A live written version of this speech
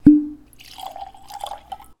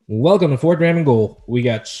Welcome to Fort Dram and Goal. We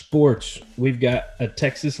got sports, we've got a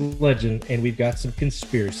Texas legend, and we've got some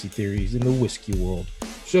conspiracy theories in the whiskey world.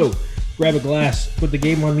 So, grab a glass, put the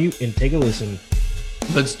game on mute, and take a listen.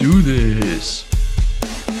 Let's do this.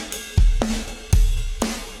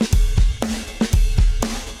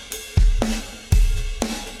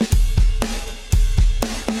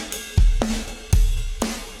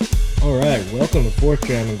 All right, welcome to Fort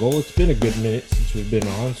Dram and Goal. It's been a good minute since we've been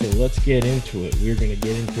on, so let's get into it. We're going to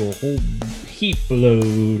get into a whole heap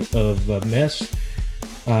load of mess.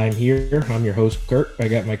 I'm here. I'm your host, Kurt. I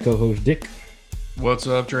got my co-host, Dick. What's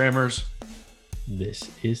up, Drammers? This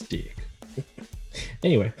is Dick.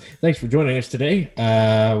 Anyway, thanks for joining us today.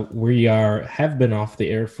 We have been off the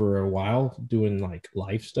air for a while doing like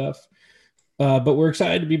live stuff, but we're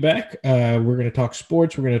excited to be back. We're going to talk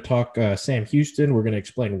sports. We're going to talk Sam Houston. We're going to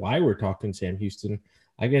explain why we're talking Sam Houston.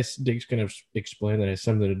 I guess Dick's going to explain that it has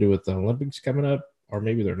something to do with the Olympics coming up, or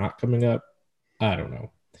maybe they're not coming up. I don't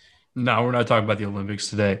know. No, we're not talking about the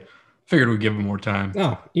Olympics today. Figured we'd give them more time.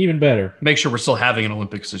 Oh, even better. Make sure we're still having an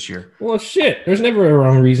Olympics this year. Well, shit. There's never a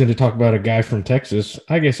wrong reason to talk about a guy from Texas.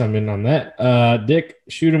 I guess I'm in on that. Dick,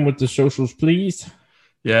 shoot him with the socials, please.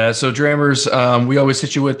 Yeah, so Drammers, we always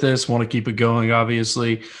hit you with this. Want to keep it going,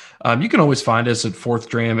 obviously. You can always find us at Fourth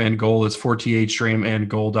Dram and Goal. It's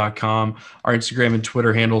 4thdramandgoal.com. Our Instagram and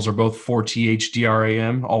Twitter handles are both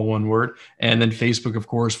 4thdram, all one word. And then Facebook, of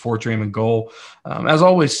course, Fourth Dram and Goal. As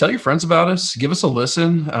always, tell your friends about us. Give us a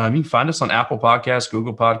listen. You can find us on Apple Podcasts,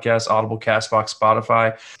 Google Podcasts, Audible, CastBox,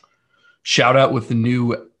 Spotify. Shout out with the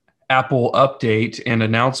new Apple update and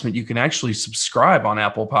announcement. You can actually subscribe on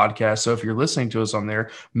Apple Podcasts. So if you're listening to us on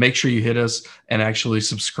there, make sure you hit us and actually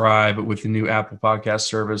subscribe with the new Apple Podcast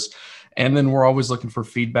service. And then we're always looking for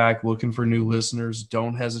feedback, looking for new listeners.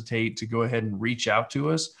 Don't hesitate to go ahead and reach out to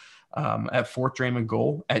us at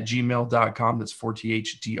fourthdramandgoal@gmail.com. That's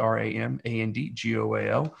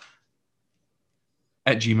 4thdramandgoal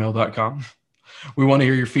 @gmail.com. We want to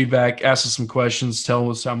hear your feedback. Ask us some questions. Tell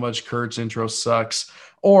us how much Kurt's intro sucks,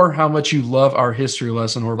 or how much you love our history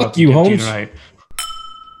lesson we're about to give to you tonight.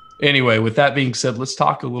 Anyway, with that being said, let's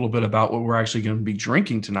talk a little bit about what we're actually going to be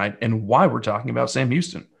drinking tonight and why we're talking about Sam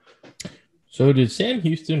Houston. So did Sam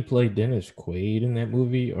Houston play Dennis Quaid in that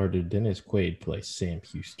movie, or did Dennis Quaid play Sam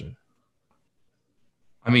Houston?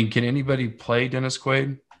 I mean, can anybody play Dennis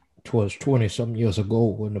Quaid? 'Twas 20-some years ago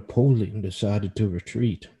when Napoleon decided to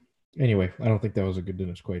retreat. Anyway, I don't think that was a good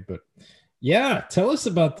Dennis Quaid, but yeah, tell us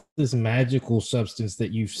about this magical substance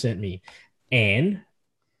that you've sent me. And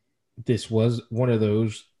this was one of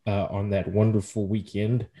those on that wonderful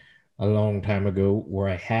weekend a long time ago where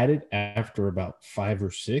I had it after about 5 or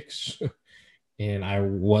 6 and I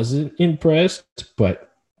wasn't impressed, but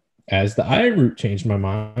as the eye root changed my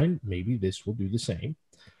mind, maybe this will do the same.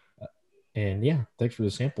 And yeah, thanks for the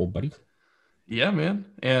sample, buddy. Yeah, man.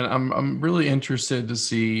 And I'm really interested to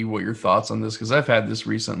see what your thoughts on this, because I've had this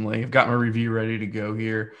recently. I've got my review ready to go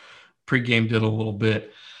here. Pre-game did a little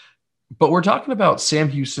bit. But we're talking about Sam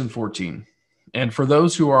Houston 14. And for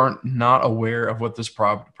those who aren't not aware of what this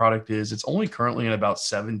product is, it's only currently in about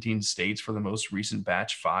 17 states for the most recent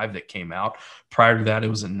batch 5 that came out. Prior to that, it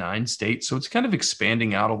was in 9 states. So it's kind of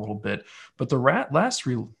expanding out a little bit. But the last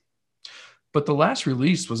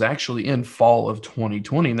release was actually in fall of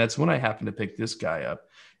 2020, and that's when I happened to pick this guy up.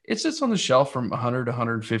 It sits on the shelf from $100 to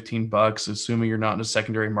 $115, assuming you're not in a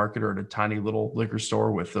secondary market or at a tiny little liquor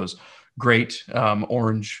store with those great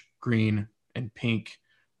orange, green, and pink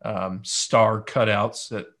star cutouts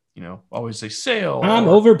that, always say sale. I'm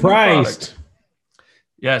overpriced.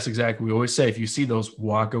 Yes, exactly. We always say, if you see those,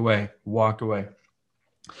 walk away, walk away.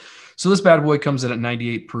 So this bad boy comes in at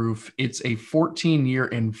 98 proof. It's a 14-year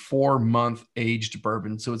and 4-month aged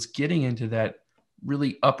bourbon. So it's getting into that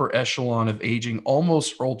really upper echelon of aging,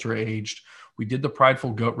 almost ultra aged. We did the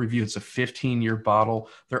Prideful Goat review. It's a 15-year bottle.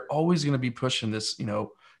 They're always going to be pushing this,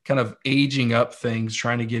 kind of aging up things,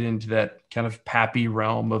 trying to get into that kind of pappy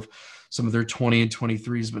realm of some of their 20 and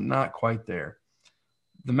 23s, but not quite there.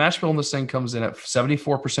 The mash bill in this thing comes in at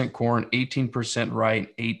 74% corn, 18% rye, and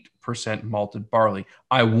 8% malted barley.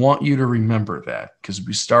 I want you to remember that, because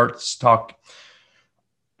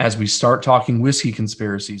as we start talking whiskey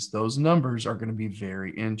conspiracies, those numbers are going to be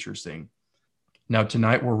very interesting. Now,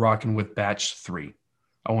 tonight we're rocking with batch 3.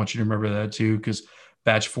 I want you to remember that too, because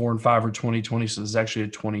batch 4 and 5 are 2020, so this is actually a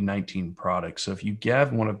 2019 product. So if you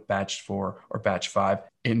have one of batch 4 or batch 5,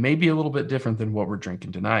 it may be a little bit different than what we're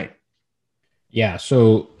drinking tonight. Yeah,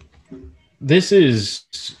 so this is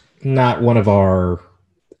not one of our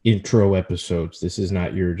intro episodes. This is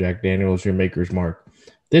not your Jack Daniels, your Maker's Mark.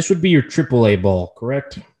 This would be your AAA ball,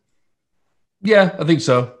 correct? Yeah, I think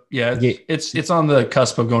so. Yeah, Yeah, it's on the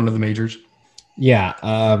cusp of going to the majors.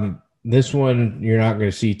 yeah. This one you're not going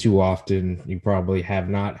to see too often. You probably have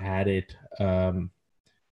not had it.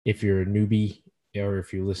 If you're a newbie or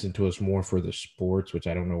if you listen to us more for the sports, which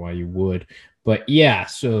I don't know why you would, but yeah.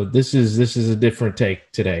 So this is a different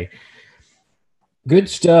take today. Good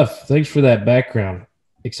stuff. Thanks for that background.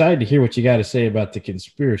 Excited to hear what you got to say about the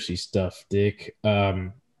conspiracy stuff, Dick.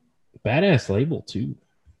 Badass label too.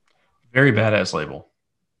 Very badass label.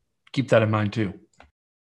 Keep that in mind too.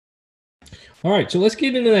 All right, so let's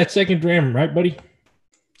get into that second dram, right, buddy?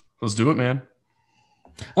 Let's do it, man.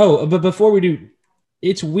 Oh, but before we do,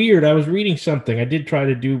 it's weird. I was reading something. I did try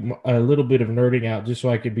to do a little bit of nerding out just so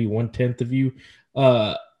I could be 1/10 of you.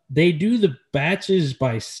 They do the batches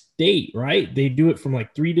by state, right? They do it from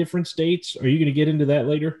like 3 different states. Are you going to get into that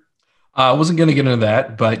later? I wasn't going to get into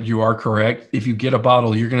that, but you are correct. If you get a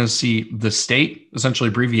bottle, you're going to see the state, essentially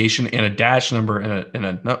abbreviation, and a dash number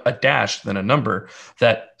and a dash, then a number.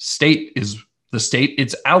 That state is the state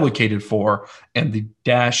it's allocated for, and the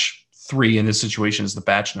 -3 in this situation is the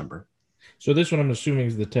batch number. So this one I'm assuming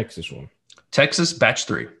is the Texas one. Texas batch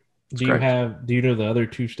 3. Do you do you know the other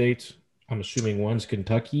 2 states? I'm assuming one's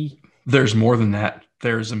Kentucky. There's more than that.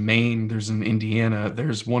 There's a Maine, there's an Indiana,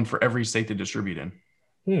 there's one for every state they distribute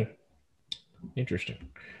in. Interesting.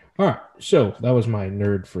 All right. So that was my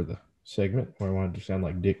nerd for the segment where I wanted to sound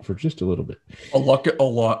like Dick for just a little bit. I like it a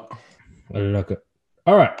lot. I like it.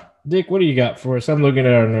 All right. Dick, what do you got for us? I'm looking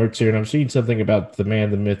at our notes here and I'm seeing something about the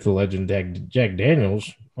man, the myth, the legend, Jack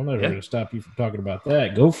Daniels. I'm never going to stop you from talking about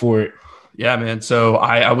that. Go for it. Yeah, man. So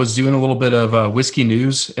I was doing a little bit of whiskey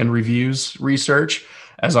news and reviews research,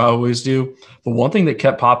 as I always do. The one thing that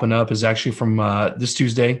kept popping up is actually from this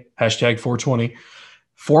Tuesday, #420.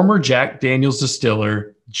 Former Jack Daniels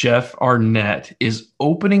distiller Jeff Arnett is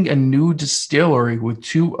opening a new distillery with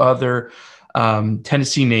 2 other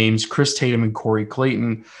Tennessee names, Chris Tatum and Corey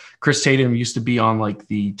Clayton. Chris Tatum used to be on like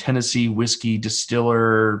the Tennessee Whiskey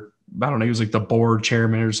Distiller. I don't know. He was like the board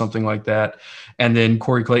chairman or something like that. And then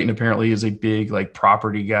Corey Clayton apparently is a big like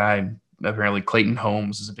property guy. Apparently Clayton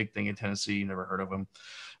Homes is a big thing in Tennessee. Never heard of him.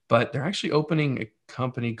 But they're actually opening a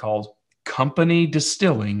company called Company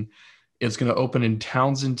Distilling. It's going to open in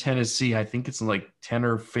Townsend, Tennessee. I think it's like 10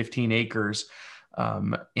 or 15 acres.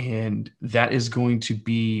 And that is going to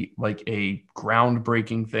be like a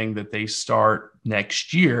groundbreaking thing that they start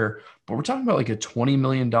next year. But we're talking about like a $20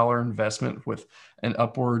 million investment with an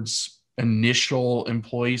upwards initial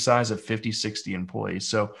employee size of 50, 60 employees.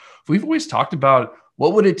 So we've always talked about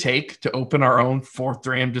what would it take to open our own 4th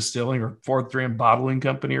Dram distilling or 4th Dram bottling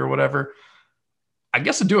company or whatever. I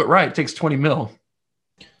guess to do it right, it takes 20 mil.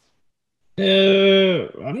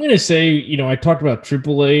 I'm going to say, I talked about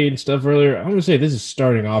AAA and stuff earlier. I'm going to say this is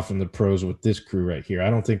starting off in the pros with this crew right here. I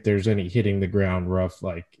don't think there's any hitting the ground rough.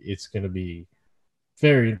 Like it's going to be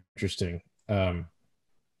very interesting.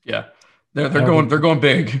 Yeah, they're going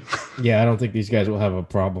big. Yeah, I don't think these guys will have a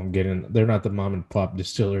problem getting. They're not the mom and pop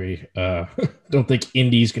distillery. Don't think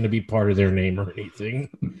Indy's going to be part of their name or anything.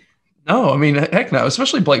 No, I mean, heck no,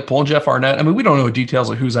 especially Blake Poole and Jeff Arnett. I mean, we don't know details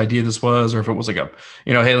of whose idea this was or if it was like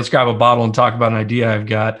hey, let's grab a bottle and talk about an idea I've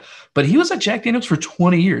got. But he was at Jack Daniels for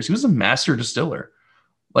 20 years. He was a master distiller.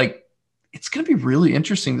 Like, it's going to be really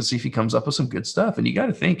interesting to see if he comes up with some good stuff. And you got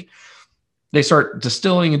to think they start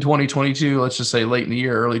distilling in 2022, let's just say late in the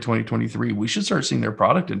year, early 2023. We should start seeing their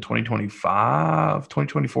product in 2025,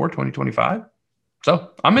 2024, 2025. So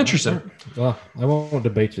I'm interested. Well, I won't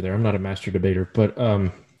debate you there. I'm not a master debater, but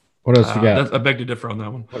what else you got? I beg to differ on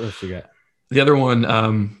that one. What else you got? The other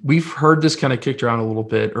one, we've heard this kind of kicked around a little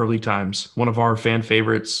bit early times. One of our fan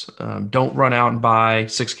favorites. Don't run out and buy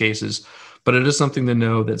 6 cases, but it is something to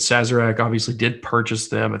know that Sazerac obviously did purchase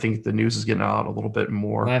them. I think the news is getting out a little bit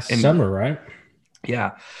more. Last summer, right?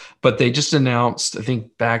 Yeah, but they just announced, I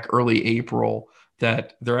think back early April,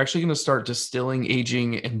 that they're actually going to start distilling,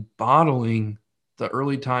 aging, and bottling the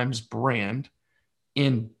Early Times brand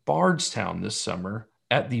in Bardstown this summer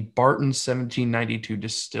at the Barton 1792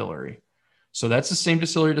 distillery. So that's the same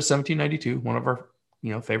distillery to 1792, one of our,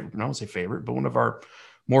 favorite, I don't say favorite, but one of our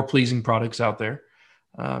more pleasing products out there.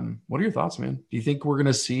 What are your thoughts, man? Do you think we're going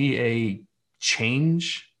to see a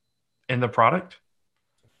change in the product?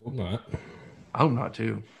 I hope not. I hope not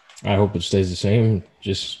too. I hope it stays the same,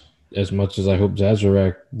 just as much as I hope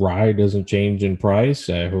Sazerac rye doesn't change in price.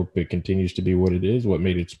 I hope it continues to be what it is, what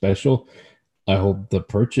made it special. I hope the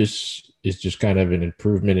purchase is just kind of an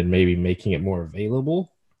improvement in maybe making it more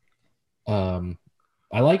available.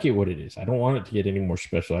 I like it what it is. I don't want it to get any more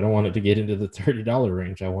special. I don't want it to get into the $30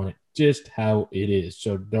 range. I want it just how it is.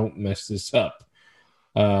 So don't mess this up.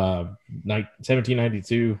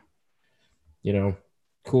 1792,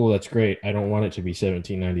 Cool, that's great. I don't want it to be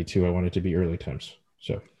 1792. I want it to be early times.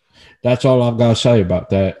 So that's all I've got to say about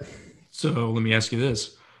that. So let me ask you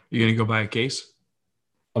this: you gonna go buy a case?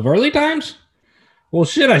 Of early times? Well,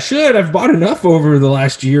 shit, I should. I've bought enough over the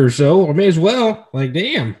last year or so. I may as well. Like,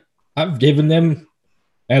 damn, I've given them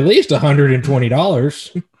at least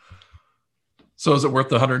 $120. So is it worth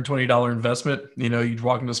the $120 investment? You know, you'd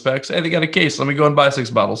walk into Specs, hey, they got a case. Let me go and buy 6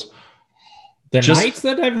 bottles. The Just nights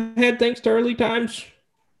that I've had thanks to early times,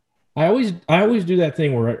 I always do that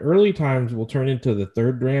thing where early times will turn into the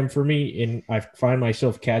third dram for me, and I find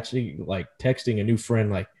myself catching like texting a new friend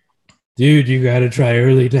like, dude, you got to try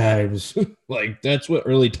early times. Like that's what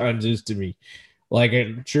early times is to me. Like,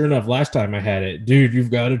 and sure enough, last time I had it, dude, you've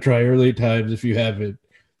got to try early times if you haven't.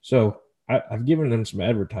 So I've given them some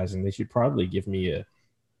advertising. They should probably give me a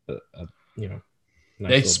nice they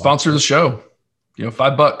little sponsor the box. show. You know,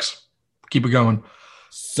 $5. Keep it going.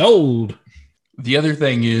 Sold. The other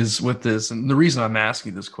thing is with this, and the reason I'm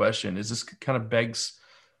asking this question is this kind of begs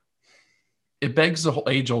the whole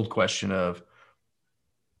age-old question of,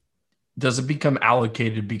 does it become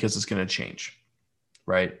allocated because it's going to change,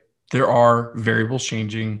 right? There are variables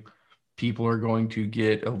changing. People are going to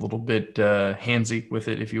get a little bit handsy with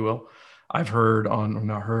it, if you will. I've read on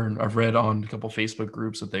a couple of Facebook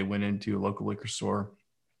groups that they went into a local liquor store.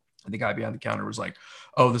 And the guy behind the counter was like,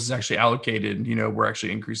 oh, this is actually allocated. You know, we're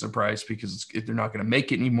actually increasing the price because they're not going to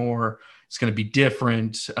make it anymore. It's going to be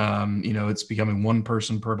different. It's becoming one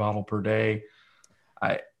person per bottle per day.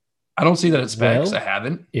 I don't see that at Specs. Well, I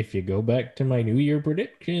haven't. if you go back to my New Year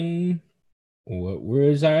prediction, what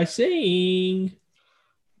was I saying?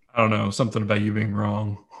 I don't know. Something about you being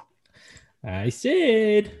wrong. I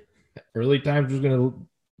said early times was going to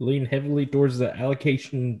lean heavily towards the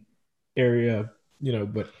allocation area,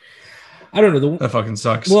 but I don't know. That fucking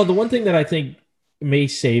sucks. Well, the one thing that I think may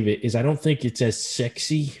save it is I don't think it's as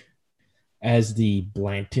sexy as the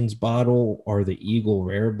Blanton's bottle or the Eagle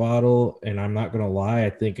Rare bottle. And I'm not going to lie, I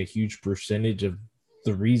think a huge percentage of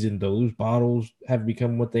the reason those bottles have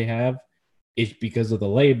become what they have is because of the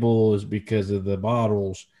label, is because of the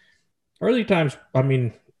bottles. Early times, I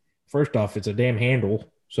mean, first off, it's a damn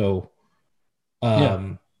handle. So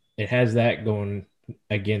it has that going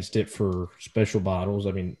against it for special bottles.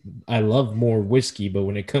 I mean, I love more whiskey, but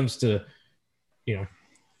when it comes to,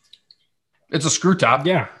 it's a screw top.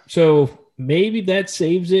 Yeah. So maybe that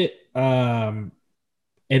saves it. And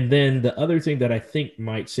then the other thing that I think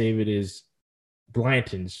might save it is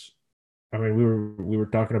Blanton's. I mean, we were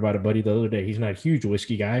talking about a buddy the other day. He's not a huge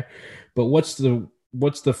whiskey guy, but what's the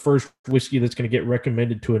first whiskey that's going to get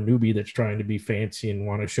recommended to a newbie that's trying to be fancy and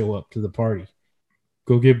want to show up to the party?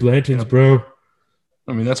 Go get Blanton's, bro.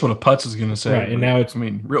 I mean, that's what a putz is going to say. Right, and now it's. I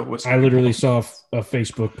mean, real whiskey. I literally saw a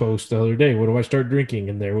Facebook post the other day. What do I start drinking?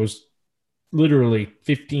 And there was literally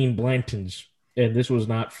 15 Blantons, and this was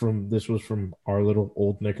from our little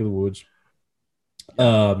old neck of the woods.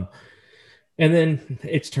 And then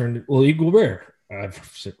it's turned Eagle Rare. I've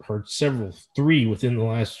heard 3 within the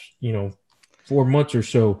last 4 months or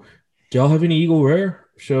so. Do y'all have any Eagle Rare?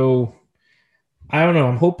 So I don't know.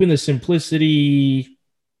 I'm hoping the simplicity,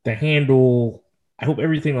 the handle, I hope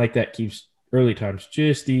everything like that keeps early times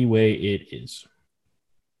just the way it is.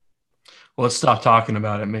 Well, let's stop talking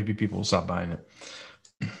about it. Maybe people will stop buying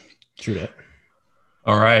it. True that.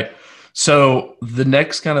 All right. So the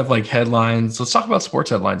next kind of like headlines, let's talk about sports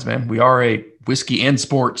headlines, man. We are a whiskey and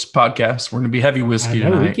sports podcast. We're going to be heavy whiskey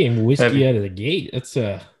tonight. We came whiskey out of the gate. That's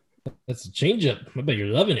a change up. I bet you're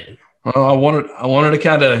loving it. Well, I wanted to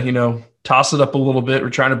kind of, toss it up a little bit.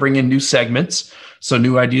 We're trying to bring in new segments. So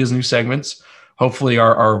new ideas, new segments. Hopefully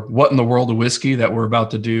our what in the world of whiskey that we're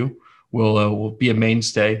about to do will be a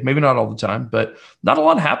mainstay. Maybe not all the time, but not a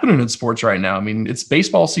lot happening in sports right now. I mean, it's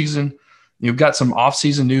baseball season. You've got some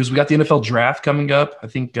off-season news. We got the NFL draft coming up, I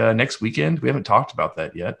think, next weekend. We haven't talked about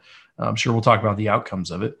that yet. I'm sure we'll talk about the outcomes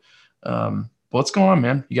of it. What's going on,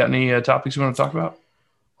 man? You got any topics you want to talk about?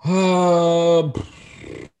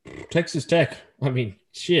 Texas Tech. I mean,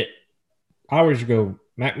 shit. Hours ago,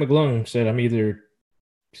 Mac McGlung said, I'm either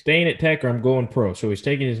staying at Tech or I'm going pro. So he's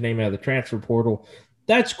taking his name out of the transfer portal.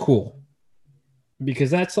 That's cool. Because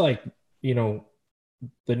that's like, the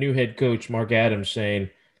new head coach, Mark Adams, saying,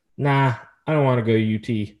 nah, I don't want to go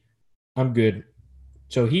UT. I'm good.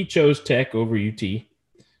 So he chose Tech over UT.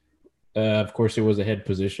 Of course, it was a head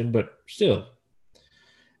position, but still.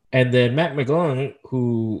 And then Matt McGlung,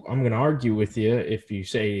 who I'm going to argue with you if you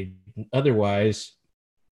say otherwise,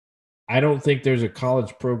 I don't think there's a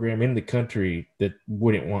college program in the country that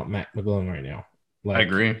wouldn't want Matt McGlung right now. I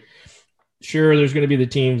agree. Sure, there's going to be the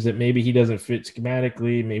teams that maybe he doesn't fit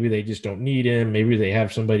schematically. Maybe they just don't need him. Maybe they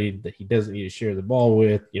have somebody that he doesn't need to share the ball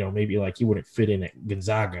with. Maybe like he wouldn't fit in at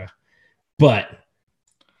Gonzaga. But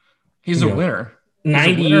he's a winner. He's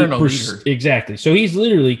 98%. Exactly. So he's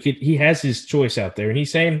literally he has his choice out there, and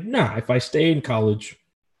he's saying, nah, if I stay in college,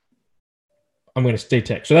 I'm going to stay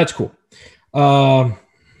Tech. So that's cool.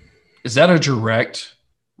 Is that a direct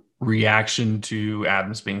reaction to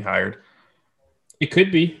Adams being hired? It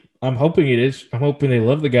could be. I'm hoping it is. I'm hoping they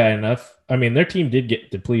love the guy enough. I mean, their team did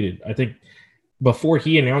get depleted. I think before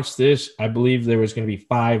he announced this, I believe there was going to be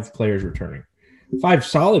 5 players returning. 5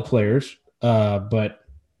 solid players, but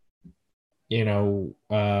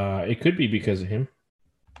it could be because of him.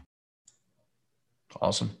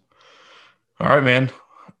 Awesome. All right, man.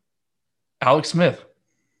 Alex Smith,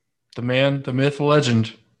 the man, the myth, the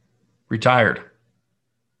legend, retired.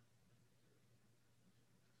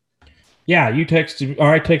 Yeah, you texted me,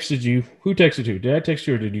 or I texted you. Who texted who? Did I text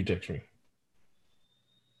you or did you text me?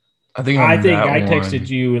 I think I texted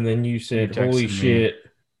you, and then you said, "Holy shit!"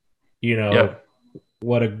 Yep.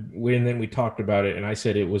 What a. And then we talked about it, and I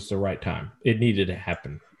said it was the right time. It needed to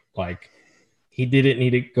happen. Like he didn't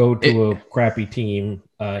need to go to a crappy team.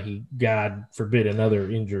 He, God forbid, another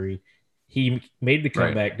injury. He made the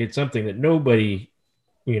comeback, did something that nobody,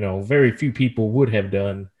 very few people would have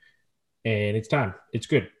done. And it's time. It's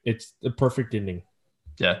good. It's the perfect ending.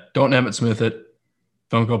 Yeah. Don't Emmitt Smith it.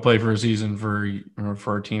 Don't go play for a season for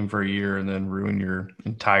a team for a year and then ruin your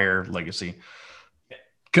entire legacy.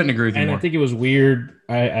 Couldn't agree with you more. I think it was weird.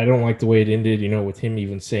 I don't like the way it ended, with him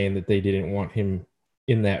even saying that they didn't want him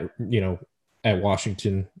in that, at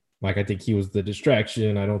Washington. Like, I think he was the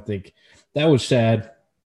distraction. I don't think that was sad.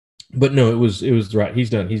 But no, it was right.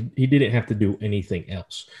 He's done. He didn't have to do anything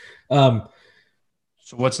else.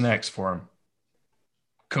 So what's next for him?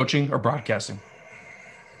 Coaching or broadcasting?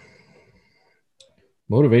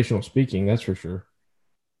 Motivational speaking, that's for sure.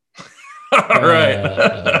 All right.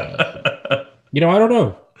 I don't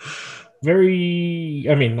know.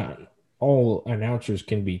 Not all announcers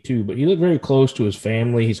can be too, but he looked very close to his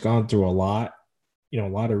family. He's gone through a lot, a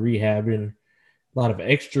lot of rehabbing, a lot of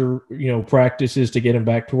extra, practices to get him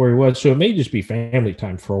back to where he was. So it may just be family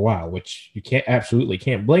time for a while, which you absolutely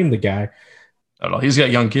can't blame the guy. I don't know. He's got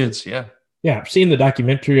young kids. Yeah. Yeah. I've seen the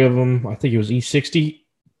documentary of him. I think it was E60.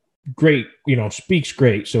 Great. Speaks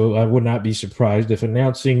great. So I would not be surprised if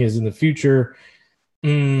announcing is in the future.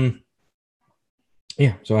 Yeah.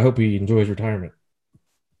 So I hope he enjoys retirement.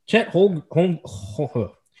 Chet Holmgren.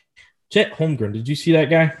 Did you see that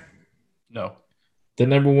guy? No. The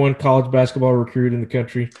number 1 college basketball recruit in the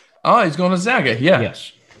country. Oh, he's going to Zaga. Yeah.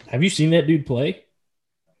 Yes. Have you seen that dude play?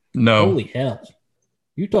 No. Holy hell.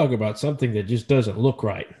 You talk about something that just doesn't look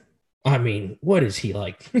right. I mean, what is he,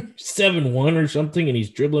 like 7'1" or something, and he's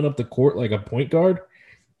dribbling up the court like a point guard?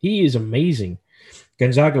 He is amazing.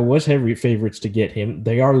 Gonzaga was heavy favorites to get him.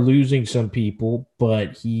 They are losing some people,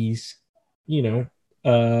 but he's,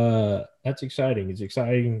 that's exciting. It's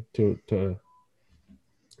exciting to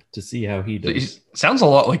see how he does. He sounds a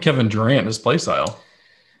lot like Kevin Durant, his play style.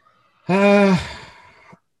 Young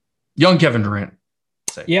Kevin Durant.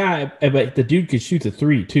 Yeah, but the dude could shoot the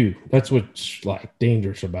 3 too. That's what's like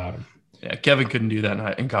dangerous about him. Yeah, Kevin couldn't do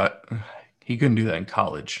that he couldn't do that in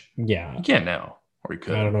college. Yeah, he can now, or he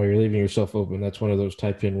could. I don't know. You're leaving yourself open. That's one of those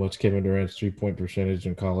type in what's Kevin Durant's 3-point percentage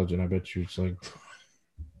in college, and I bet you it's like,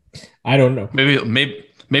 I don't know. Maybe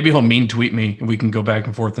he'll mean tweet me and we can go back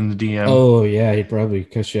and forth in the DM. Oh yeah, he'd probably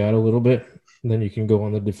cuss you out a little bit, and then you can go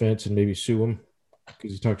on the defense and maybe sue him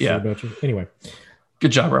because he talks shit about you. Anyway.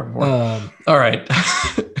 Good job, Rappaport. All right.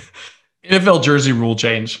 NFL jersey rule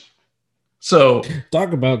change. So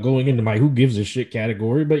talk about going into my who gives a shit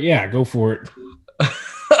category, but yeah, go for it.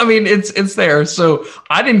 I mean, it's there. So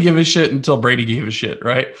I didn't give a shit until Brady gave a shit,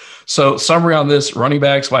 right? So summary on this: running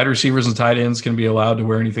backs, wide receivers, and tight ends can be allowed to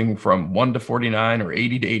wear anything from 1 to 49 or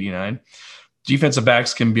 80 to 89. Defensive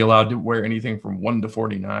backs can be allowed to wear anything from 1 to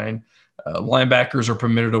 49. Linebackers are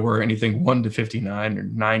permitted to wear anything 1 to 59 or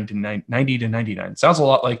 90 to 99. Sounds a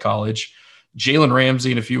lot like college. Jalen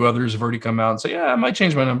Ramsey and a few others have already come out and say, yeah, I might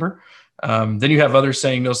change my number. Then you have others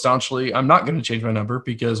saying, no, staunchly, I'm not going to change my number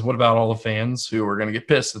because what about all the fans who are going to get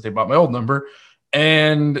pissed that they bought my old number?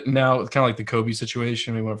 And now it's kind of like the Kobe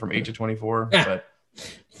situation. We went from 8 to 24. But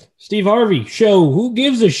Steve Harvey show, who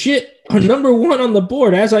gives a shit? Number 1 on the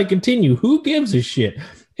board as I continue. Who gives a shit?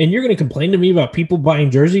 And you're going to complain to me about people buying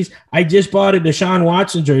jerseys? I just bought a Deshaun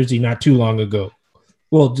Watson jersey not too long ago.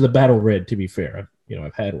 Well, the Battle Red, to be fair.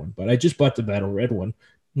 I've had one, but I just bought the Battle Red one.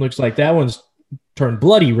 Looks like that one's turned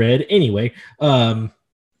bloody red. Anyway,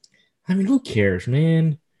 who cares,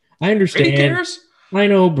 man? I understand. Brady cares? I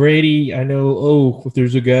know Brady. I know. Oh, if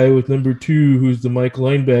there's a guy with number 2 who's the Mike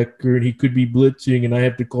linebacker and he could be blitzing, and I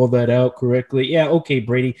have to call that out correctly. Yeah, okay,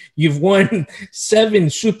 Brady. You've won 7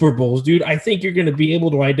 Super Bowls, dude. I think you're going to be able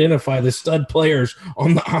to identify the stud players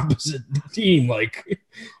on the opposite team. Like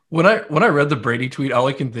When I read the Brady tweet, all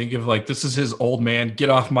I can think of like this is his old man get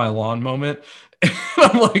off my lawn moment. And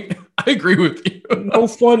I'm like, I agree with you. no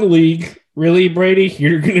fun league. Really, Brady?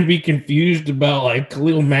 You're going to be confused about like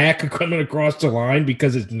Khalil Mack coming across the line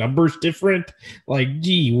because his number's different? Like,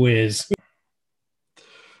 gee whiz.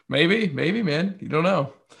 Maybe, man. You don't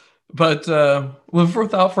know. But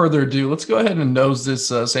without further ado, let's go ahead and nose this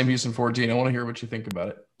Sam Houston 14. I want to hear what you think about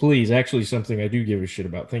it. Please, actually, something I do give a shit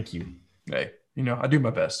about. Thank you. Hey, I do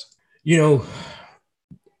my best. The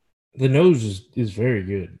nose is very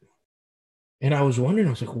good. And I was wondering,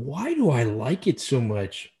 I was like, why do I like it so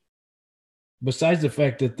much? Besides the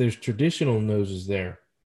fact that there's traditional noses there.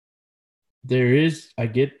 There is, I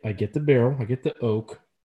get the barrel, I get the oak.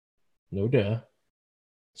 No duh.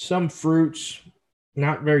 Some fruits,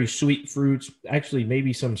 not very sweet fruits. Actually,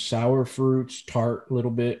 maybe some sour fruits, tart a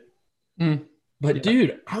little bit. But yeah.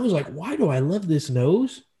 Dude, I was like, why do I love this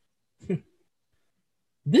nose?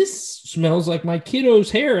 This smells like my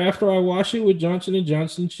kiddo's hair after I wash it with Johnson &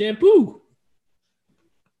 Johnson shampoo.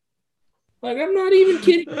 Like, I'm not even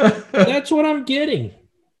kidding. That's what I'm getting.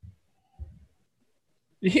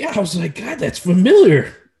 Yeah, I was like, God, that's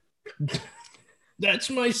familiar. That's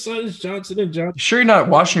my son's Johnson & Johnson. Sure you're not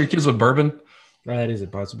washing your kids with bourbon? That is a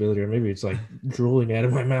possibility. Or maybe it's like drooling out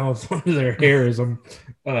of my mouth onto their hair as I'm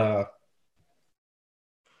wow,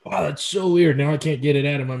 that's so weird. Now I can't get it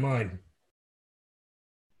out of my mind.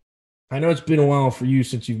 I know it's been a while for you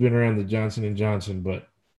since you've been around the Johnson & Johnson, but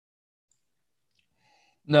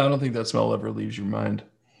no, I don't think that smell ever leaves your mind.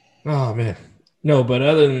 Oh, man. No, but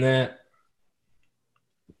other than that,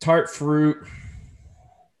 tart fruit.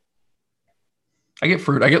 I get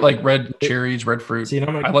fruit. I get like red cherries, red fruit. See,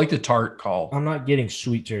 I like the tart call. I'm not getting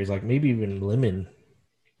sweet cherries, like maybe even lemon.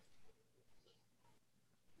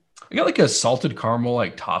 I got like a salted caramel,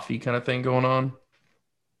 like toffee kind of thing going on.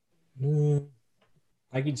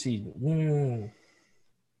 I can see.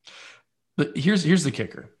 But here's the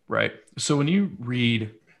kicker, right? So when you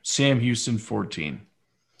read Sam Houston 14,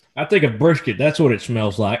 I think of brisket. That's what it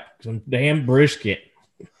smells like. Some damn brisket.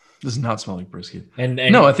 Does not smell like brisket. And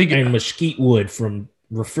mesquite wood from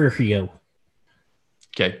Refugio.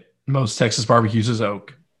 Okay, most Texas barbecues is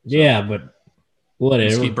oak. So yeah, but whatever.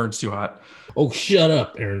 Mesquite burns too hot. Oh, shut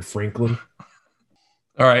up, Aaron Franklin.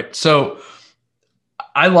 All right, so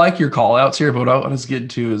I like your call outs here, but what I want to get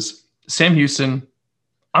into is Sam Houston.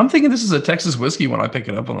 I'm thinking this is a Texas whiskey when I pick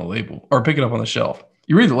it up on the label or pick it up on the shelf.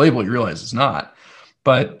 You read the label, you realize it's not.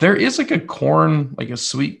 But there is like a corn, like a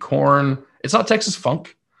sweet corn. It's not Texas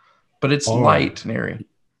funk, but it's light and airy.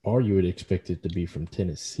 Or you would expect it to be from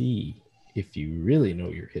Tennessee if you really know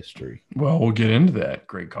your history. Well, we'll get into that.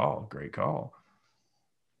 Great call.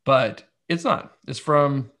 But it's not. It's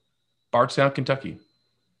from Bardstown, Kentucky.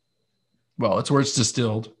 Well, it's where it's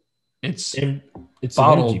distilled. It's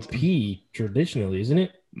bottled. An MGP traditionally, isn't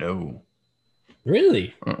it? No.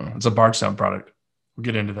 Really? It's a Bardstown product. We'll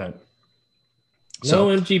get into that. No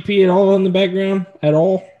MGP at all in the background at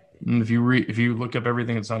all? If you look up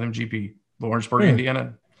everything, it's not MGP. Lawrenceburg,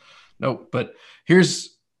 Indiana. Nope. But I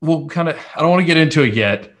don't want to get into it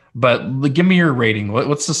yet, but give me your rating.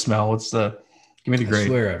 What's the smell? give me the grade. I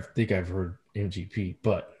swear I think I've heard MGP,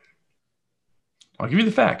 but I'll give you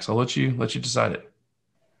the facts. I'll let you decide it.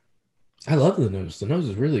 I love the nose. The nose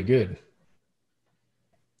is really good.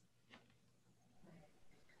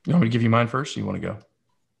 You want me to give you mine first? Or you want to go?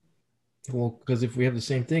 Well, because if we have the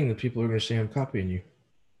same thing, then people are going to say I'm copying you.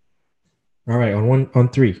 All right, on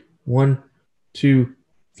 3. 1, 2,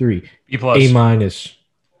 3. B plus. A minus.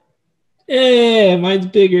 Yeah, mine's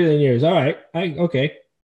bigger than yours. All right. Okay.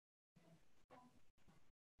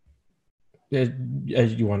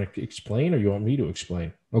 You want to explain or you want me to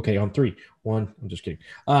explain? Okay, on 3. 1, I'm just kidding.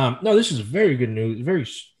 No, this is very good news. Very,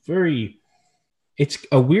 very, it's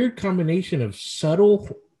a weird combination of subtle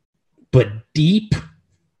but deep.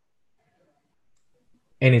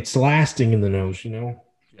 And it's lasting in the nose,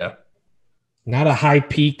 Yeah. Not a high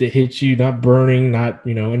peak that hits you, not burning, not,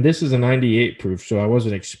 and this is a 98 proof, so I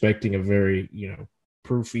wasn't expecting a very,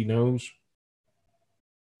 proofy nose.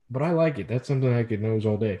 But I like it. That's something I could nose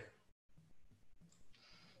all day.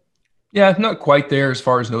 Yeah, not quite there as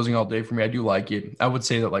far as nosing all day for me. I do like it. I would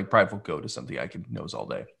say that like Prideful Goat is something I could nose all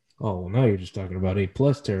day. Oh, well, now you're just talking about A+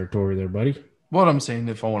 territory there, buddy. What I'm saying,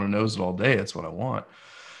 if I want to nose it all day, that's what I want.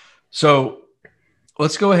 So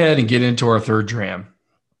let's go ahead and get into our third dram.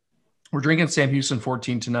 We're drinking Sam Houston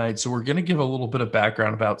 14 tonight, so we're going to give a little bit of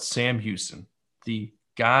background about Sam Houston, the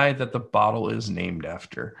guy that the bottle is named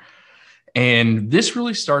after. And this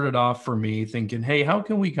really started off for me thinking, hey, how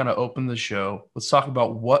can we kind of open the show? Let's talk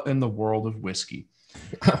about what in the world of whiskey.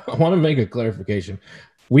 I want to make a clarification.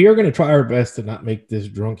 We are going to try our best to not make this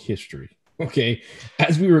drunk history. Okay.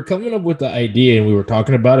 As we were coming up with the idea and we were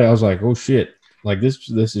talking about it, I was like, oh shit. Like this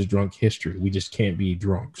is drunk history. We just can't be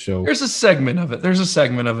drunk. So there's a segment of it. There's a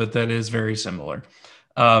segment of it that is very similar.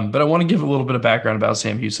 But I want to give a little bit of background about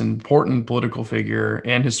Sam Houston, important political figure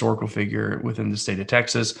and historical figure within the state of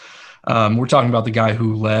Texas. We're talking about the guy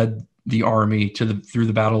who led the army through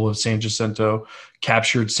the Battle of San Jacinto,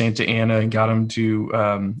 captured Santa Anna, and got him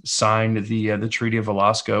to sign the Treaty of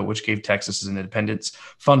Velasco, which gave Texas an independence.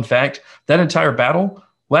 Fun fact: that entire battle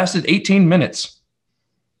lasted 18 minutes.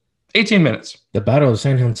 18 minutes. The Battle of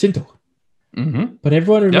San Jacinto. Mm-hmm. But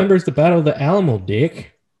everyone remembers the Battle of the Alamo,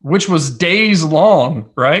 Dick. Which was days long,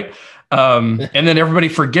 right? And then everybody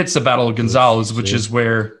forgets the Battle of Gonzales, which is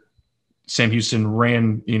where Sam Houston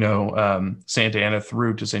ran, Santa Anna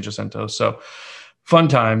through to San Jacinto. So fun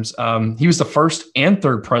times. He was the first and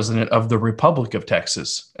third president of the Republic of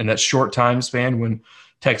Texas in that short time span when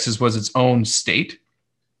Texas was its own state.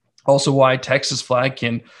 Also why Texas flag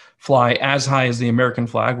can fly as high as the American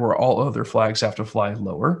flag, where all other flags have to fly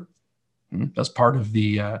lower. That's part of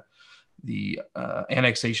the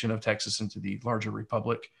annexation of Texas into the larger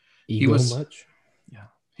republic. He was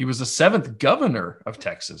the seventh governor of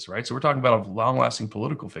Texas, right? So we're talking about a long-lasting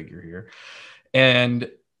political figure here.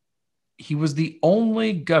 And he was the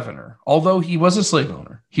only governor, although he was a slave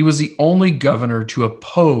owner, he was the only governor to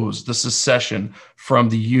oppose the secession from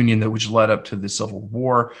the Union, which led up to the Civil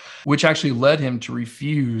War, which actually led him to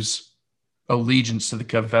refuse allegiance to the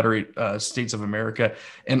Confederate States of America,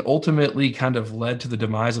 and ultimately kind of led to the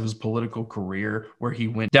demise of his political career, where he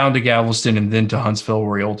went down to Galveston and then to Huntsville,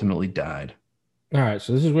 where he ultimately died. All right,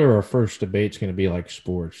 so this is where our first debate's going to be like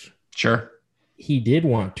sports. Sure. He did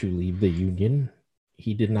want to leave the Union.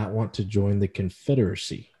 He did not want to join the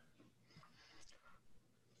Confederacy.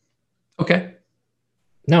 Okay.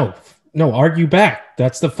 No, argue back.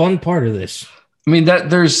 That's the fun part of this. I mean,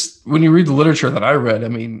 when you read the literature that I read, I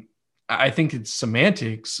mean, I think it's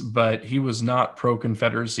semantics, but he was not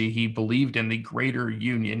pro-Confederacy. He believed in the greater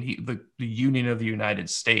Union, the Union of the United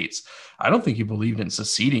States. I don't think he believed in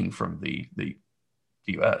seceding from the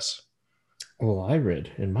U.S. Well, I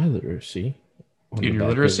read in my literacy. In your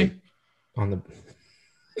literacy?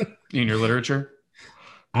 In your literature?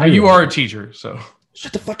 You are a teacher, so.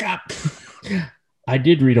 Shut the fuck up. I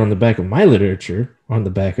did read on the back of my literature, on the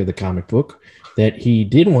back of the comic book, that he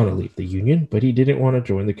did want to leave the Union, but he didn't want to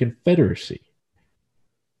join the Confederacy.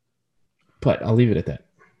 But I'll leave it at that.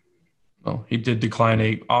 Well, he did decline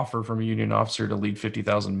an offer from a Union officer to lead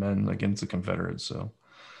 50,000 men against the Confederates. So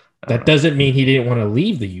that doesn't mean he didn't want to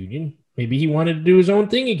leave the Union. Maybe he wanted to do his own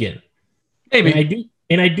thing again. Maybe.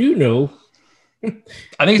 And I do know.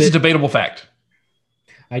 I think it's a debatable fact.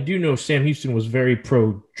 I do know Sam Houston was very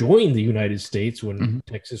pro-join the United States when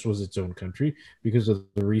Texas was its own country because of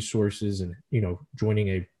the resources and, joining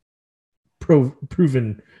a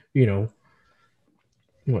proven,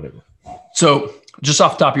 whatever. So just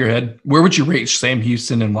off the top of your head, where would you rate Sam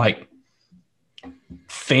Houston in like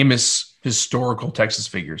famous historical Texas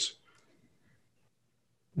figures?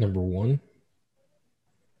 Number one.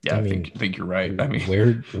 Yeah, I think you're right. I mean,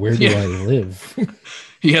 where do I live?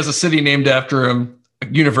 He has a city named after him.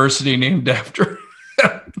 University named after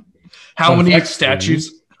how many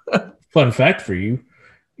statues? Fun fact for you,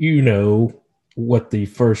 you know what the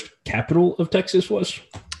first capital of Texas was?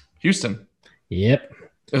 Houston. Yep.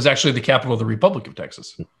 It was actually the capital of the Republic of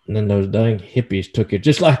Texas. And then those dang hippies took it,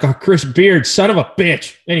 just like our Chris Beard, son of a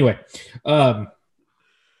bitch. Anyway. All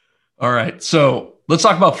right. So let's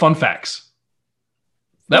talk about fun facts.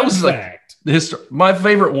 That was like my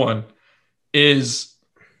favorite one is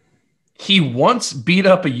he once beat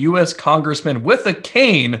up a U.S. congressman with a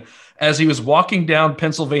cane as he was walking down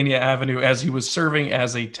Pennsylvania Avenue as he was serving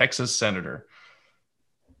as a Texas senator.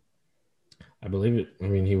 I believe it. I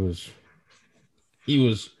mean, he was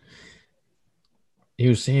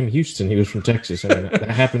Sam Houston. He was from Texas. I mean, that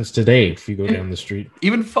happens today if you go down the street.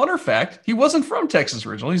 Even funner fact, he wasn't from Texas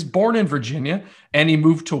originally. He's born in Virginia, and he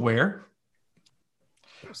moved to where?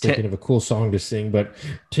 I was thinking of a cool song to sing, but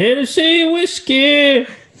Tennessee whiskey.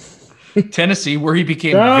 Tennessee, where he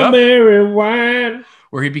became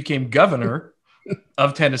governor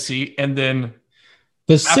of Tennessee, and then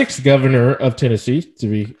the sixth governor of Tennessee, to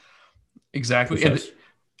be exactly.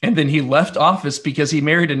 And then he left office because he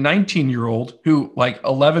married a 19-year-old who, like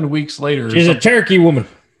 11 weeks later, she's a Cherokee woman.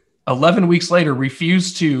 11 weeks later,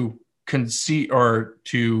 refused to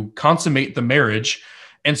consummate the marriage.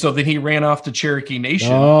 And so then he ran off to Cherokee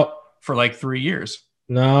Nation for like 3 years.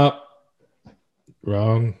 No.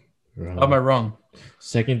 Wrong. How am I wrong?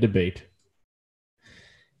 Second debate.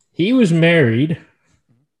 He was married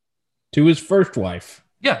to his first wife.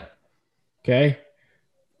 Yeah. Okay.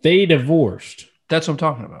 They divorced. That's what I'm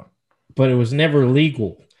talking about. But it was never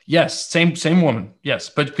legal. Yes. Same woman. Yes.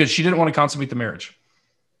 But because she didn't want to consummate the marriage.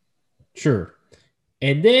 Sure.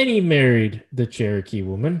 And then he married the Cherokee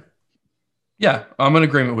woman. Yeah. I'm in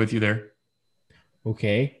agreement with you there.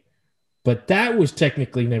 Okay. But that was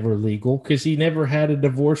technically never legal because he never had a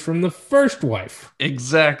divorce from the first wife.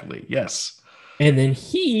 Exactly. Yes. And then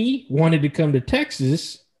he wanted to come to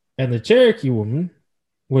Texas, and the Cherokee woman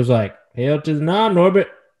was like, hell to the no, Norbert.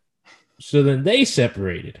 So then they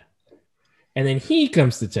separated. And then he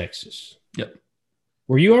comes to Texas. Yep.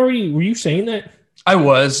 Were you saying that? I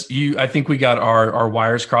was. I think we got our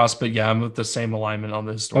wires crossed, but yeah, I'm with the same alignment on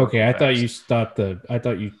the historical Okay, I facts.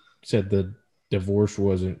 thought you said the divorce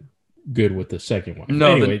wasn't good with the second one.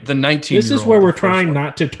 No, anyway, the 19. This is where we're trying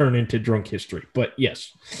not to turn into drunk history, but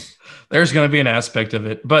yes, there's going to be an aspect of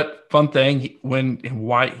it. But fun thing,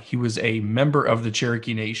 why he was a member of the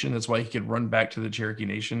Cherokee Nation. That's why he could run back to the Cherokee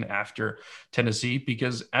Nation after Tennessee,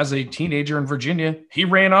 because as a teenager in Virginia, he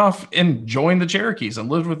ran off and joined the Cherokees and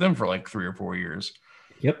lived with them for like 3 or 4 years.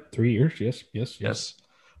 Yep, 3 years. Yes.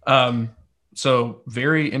 So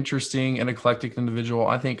very interesting and eclectic individual.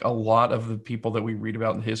 I think a lot of the people that we read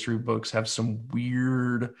about in history books have some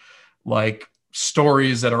weird, like,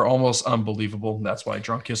 stories that are almost unbelievable. That's why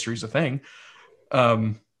drunk history is a thing.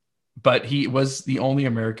 But he was the only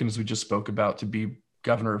American, as we just spoke about, to be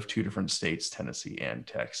governor of 2 different states, Tennessee and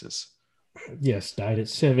Texas. Yes, died at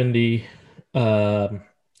 70. And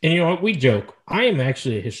you know what? We joke. I am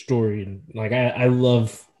actually a historian. Like, I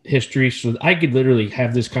love history, so I could literally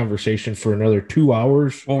have this conversation for another 2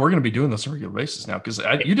 hours. Well, we're going to be doing this on a regular basis now, because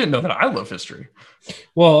you didn't know that I love history.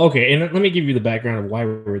 Well, okay, and let me give you the background of why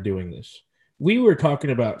we're doing this. We were talking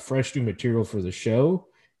about fresh new material for the show,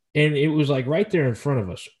 and it was like right there in front of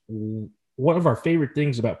us. One of our favorite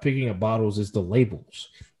things about picking up bottles is the labels.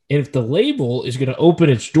 And if the label is going to open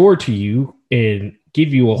its door to you and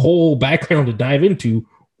give you a whole background to dive into,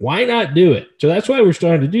 why not do it? So that's why we're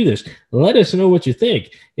starting to do this. Let us know what you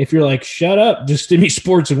think. If you're like, shut up, just give me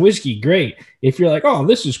sports and whiskey, great. If you're like, oh,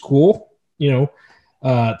 this is cool,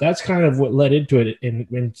 that's kind of what led into it.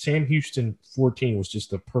 And Sam Houston 14 was just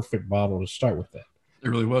the perfect bottle to start with that. It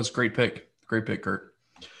really was. Great pick, Kurt.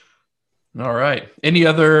 All right. Any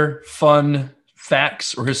other fun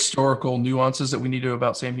facts or historical nuances that we need to know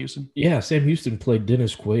about Sam Houston? Yeah, Sam Houston played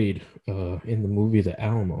Dennis Quaid in the movie The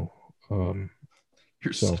Alamo.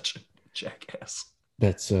 You're such a jackass.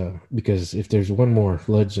 That's because if there's one more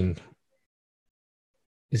legend,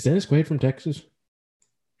 is Dennis Quaid from Texas?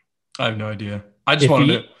 I have no idea. I just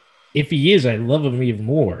wanted to. If he is, I love him even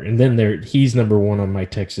more. And then he's number one on my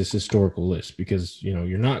Texas historical list because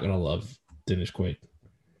you're not gonna love Dennis Quaid.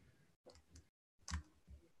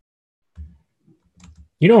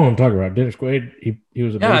 You know what I'm talking about, Dennis Quaid. He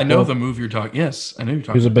was a I know the movie you're talking. Yes, I know you're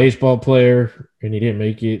talking. He was a baseball player and he didn't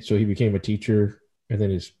make it, so he became a teacher. And then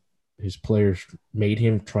his players made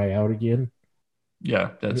him try out again.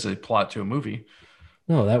 Yeah, that's a plot to a movie.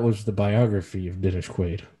 No, that was the biography of Dennis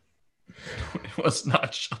Quaid. It was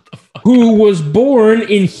not. Shut the fuck Who up. was born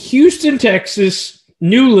in Houston, Texas.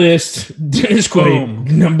 New list. Dennis Quaid,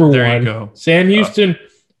 number one. There you go. Sam Houston,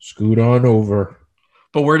 scoot on over.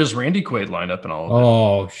 But where does Randy Quaid line up in all of that?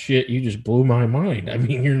 Oh, shit. You just blew my mind. I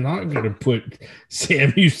mean, you're not going to put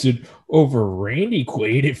Sam Houston over Randy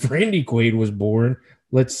Quaid. If Randy Quaid was born,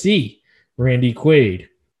 let's see. Randy Quaid.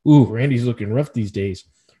 Ooh, Randy's looking rough these days.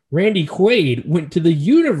 Randy Quaid went to the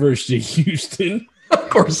University of Houston. Of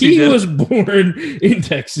course he did. He was born in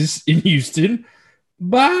Texas, in Houston.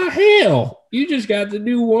 By hell, you just got to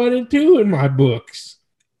do 1 and 2 in my books.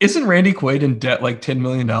 Isn't Randy Quaid in debt like $10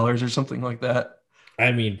 million or something like that?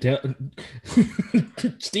 I mean,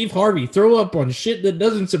 Steve Harvey, throw up on shit that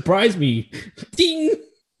doesn't surprise me. Ding!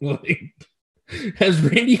 Like, has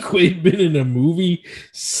Randy Quaid been in a movie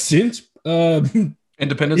since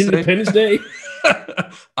Independence Day?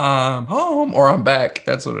 I'm home or I'm back.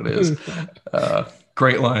 That's what it is.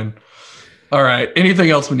 Great line. All right. Anything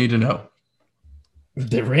else we need to know?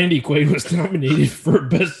 That Randy Quaid was nominated for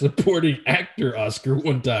Best Supporting Actor Oscar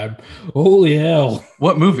one time. Holy hell.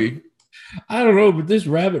 What movie? I don't know, but this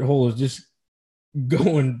rabbit hole is just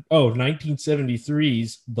going.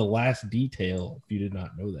 1973's The Last Detail, if you did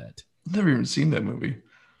not know that. I've never even seen that movie.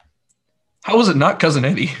 How was it not Cousin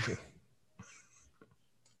Eddie?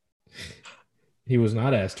 He was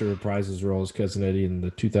not asked to reprise his role as Cousin Eddie in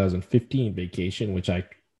the 2015 Vacation, which I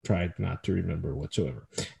tried not to remember whatsoever.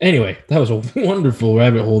 Anyway, that was a wonderful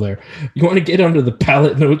rabbit hole there. You want to get under the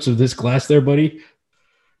palate notes of this glass there, buddy?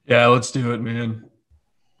 Yeah, let's do it, man.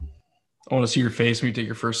 I want to see your face when you take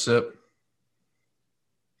your first sip.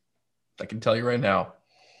 I can tell you right now,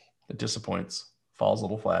 it disappoints. Falls a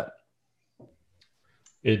little flat.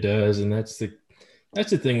 It does, and that's the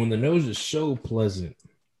thing. When the nose is so pleasant,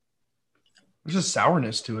 there's a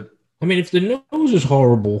sourness to it. I mean, if the nose is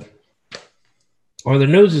horrible or the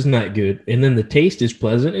nose is not good, and then the taste is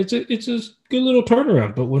pleasant, it's a good little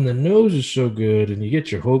turnaround. But when the nose is so good and you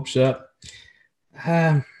get your hopes up, yeah,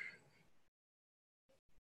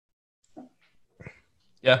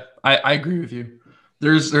 I agree with you.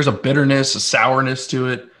 There's a bitterness, a sourness to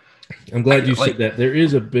it. I'm glad you said that. There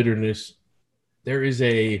is a bitterness. There is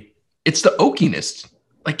it's the oakiness.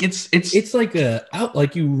 Like it's like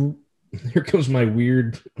here comes my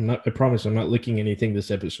weird, I promise I'm not licking anything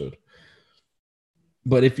this episode.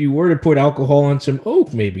 But if you were to put alcohol on some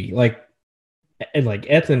oak, maybe like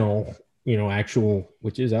ethanol, actual,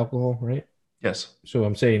 which is alcohol, right? Yes. So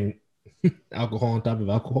I'm saying alcohol on top of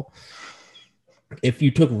alcohol. If you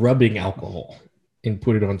took rubbing alcohol and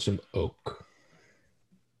put it on some oak,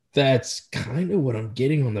 that's kind of what I'm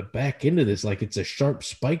getting on the back end of this. Like it's a sharp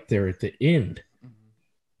spike there at the end.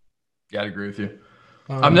 Yeah, I agree with you.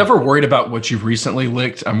 I'm never worried about what you've recently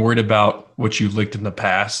licked. I'm worried about what you licked in the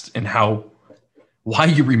past and why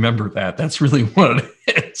you remember that. That's really what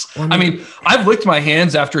it is. I mean, I've licked my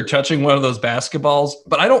hands after touching one of those basketballs,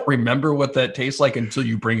 but I don't remember what that tastes like until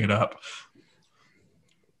you bring it up.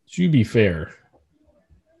 To be fair,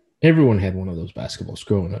 everyone had one of those basketballs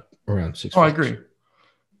growing up around 6 Oh, I agree.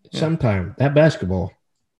 Sometime that basketball,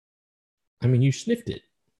 I mean, you sniffed it.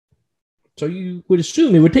 So you would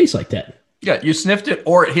assume it would taste like that. Yeah, you sniffed it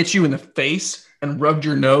or it hit you in the face and rubbed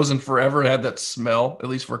your nose and forever had that smell, at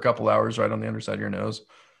least for a couple hours, right on the underside of your nose.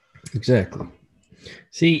 Exactly.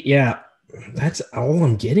 See, yeah, that's all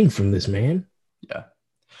I'm getting from this, man. Yeah.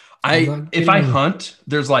 If I hunt,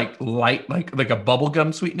 there's like light, like a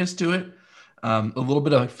bubblegum sweetness to it. A little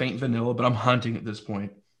bit of faint vanilla, but I'm hunting at this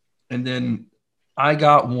point. And then I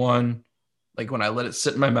got one, like when I let it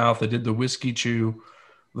sit in my mouth, I did the whiskey chew,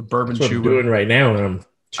 the bourbon chew. I'm doing right now, and I'm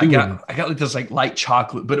chewing. I got like this like light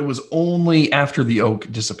chocolate, but it was only after the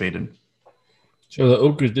oak dissipated. So the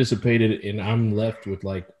oak is dissipated, and I'm left with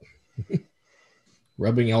like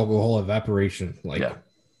rubbing alcohol evaporation. Like,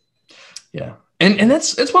 yeah. And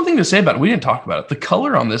that's one thing to say about it. We didn't talk about it. The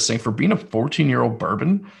color on this thing for being a 14-year-old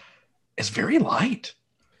bourbon is very light.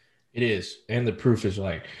 It is, and the proof is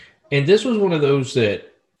light. And this was one of those that,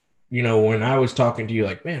 when I was talking to you,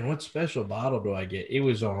 like, man, what special bottle do I get? It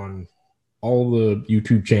was on all the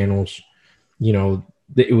YouTube channels.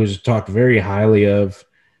 It was talked very highly of.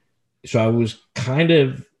 So I was kind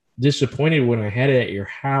of disappointed when I had it at your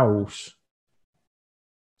house.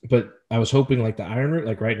 But I was hoping like the Iron Root,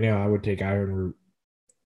 like right now, I would take Iron Root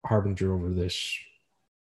Harbinger over this.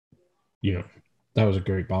 That was a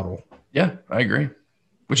great bottle. Yeah, I agree.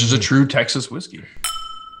 Which is a true Texas whiskey.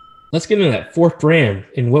 Let's get into that fourth dram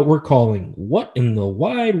in what we're calling What in the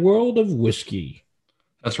Wide World of Whiskey.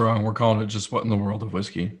 That's wrong. We're calling it just What in the World of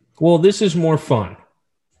Whiskey. Well, this is more fun.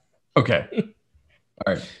 Okay.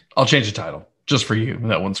 All right. I'll change the title just for you.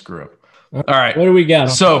 That one screw up. All right. What do we got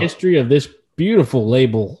on the history of this beautiful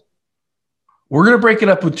label? We're going to break it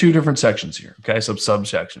up with two different sections here. Okay. Some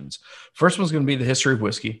subsections. First one's going to be the history of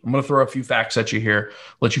whiskey. I'm going to throw a few facts at you here,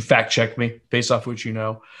 let you fact check me based off what you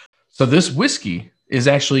know. So this whiskey is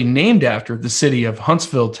actually named after the city of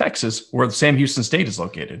Huntsville, Texas, where the Sam Houston State is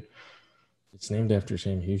located. It's named after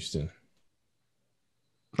Sam Houston.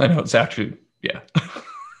 I know, it's actually, yeah.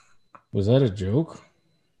 Was that a joke?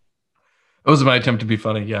 It was my attempt to be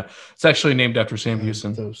funny, yeah. It's actually named after Sam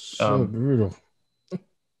Houston. That was so brutal. You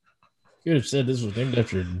could have said this was named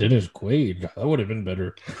after Dennis Quaid. That would have been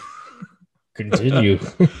better. Continue.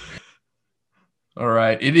 All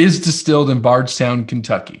right. It is distilled in Bardstown,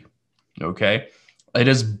 Kentucky. Okay. It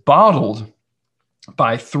is bottled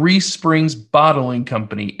by Three Springs Bottling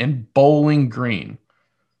Company in Bowling Green.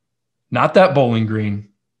 Not that Bowling Green,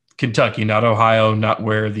 Kentucky, not Ohio, not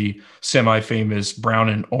where the semi-famous brown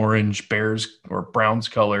and orange Bears or Browns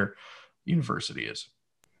color university is.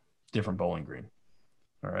 Different Bowling Green.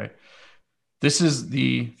 All right. This is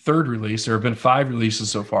the third release. There have been 5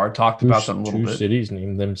 releases so far. I talked about them a little bit. 2 cities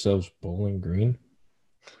named themselves Bowling Green?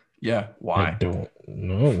 Yeah. Why? I don't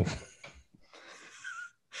know.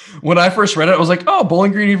 When I first read it, I was like, oh,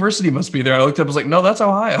 Bowling Green University must be there. I looked up, I was like, no, that's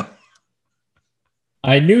Ohio.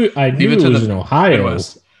 I knew it was in Ohio,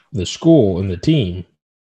 the school and the team.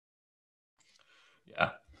 Yeah.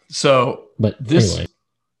 So But this, anyway,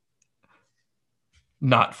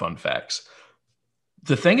 not fun facts.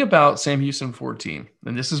 The thing about Sam Houston 14,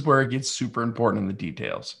 and this is where it gets super important in the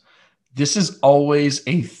details. This is always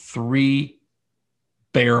a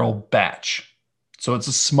 3-barrel batch. So it's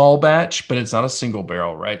a small batch, but it's not a single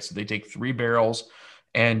barrel, right? So they take 3 barrels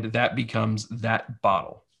and that becomes that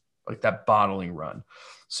bottle, like that bottling run.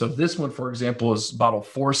 So this one, for example, is bottle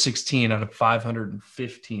 416 out of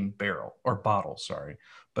 515 barrel or bottle, sorry,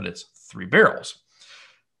 but it's 3 barrels.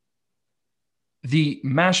 The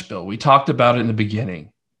mash bill, we talked about it in the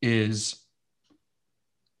beginning, is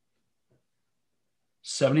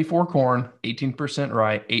 74 corn, 18%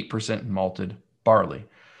 rye, 8% malted barley.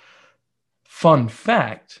 Fun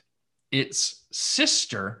fact, its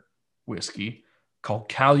sister whiskey called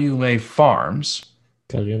Calumet Farms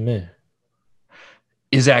Calumet.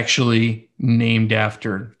 is actually named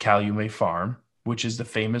after Calumet Farm, which is the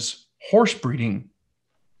famous horse breeding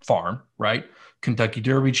farm, right? Kentucky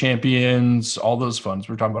Derby champions, all those funds.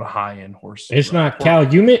 We're talking about a high-end horse. It's not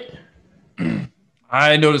Calumet.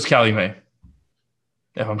 I noticed Calumet.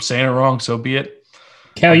 If I'm saying it wrong, so be it.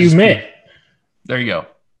 Calumet. There you go.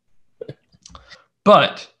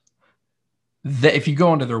 But if you go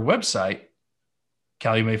onto their website,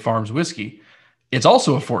 Calumet Farms Whiskey, it's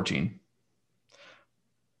also a 14.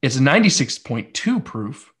 It's a 96.2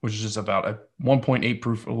 proof, which is just about a 1.8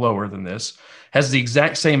 proof lower than this. Has the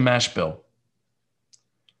exact same mash bill.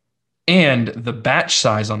 And the batch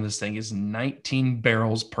size on this thing is 19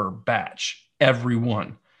 barrels per batch, every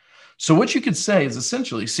one. So what you could say is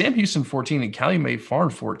essentially Sam Houston 14 and Calumet Farm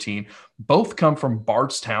 14 both come from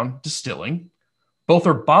Bardstown Distilling. Both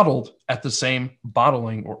are bottled at the same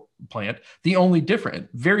bottling plant. The only different,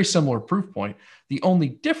 very similar proof point. The only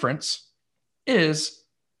difference is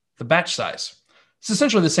the batch size. It's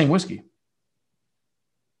essentially the same whiskey,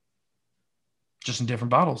 just in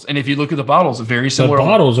different bottles. And if you look at the bottles, very similar. The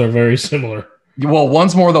bottles are very similar. Well,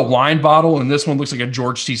 one's more the wine bottle, and this one looks like a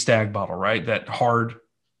George T. Stagg bottle, right? That hard,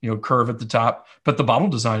 curve at the top. But the bottle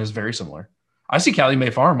design is very similar. I see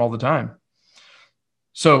Calumet Farm all the time.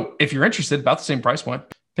 So if you're interested, about the same price point,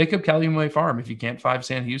 pick up Calumet Farm. If you can't find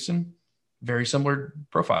Sam Houston, very similar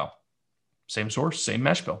profile. Same source, same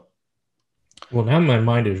mash bill. Well, now my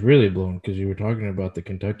mind is really blown because you were talking about the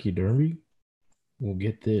Kentucky Derby. Well,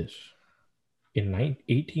 get this. In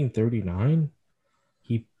 1839,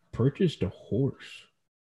 he purchased a horse.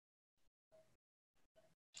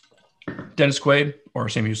 Dennis Quaid or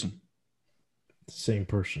Sam Houston? Same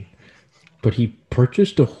person. But he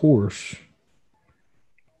purchased a horse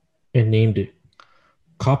and named it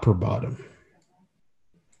Copper Bottom.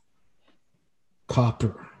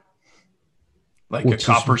 Copper. Like a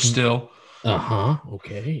copper still? Uh-huh.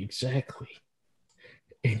 Okay, exactly.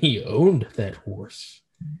 And he owned that horse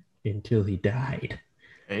until he died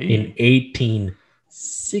in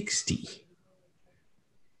 1860.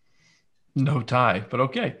 No tie, but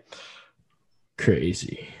okay.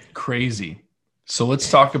 Crazy. So let's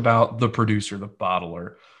talk about the producer, the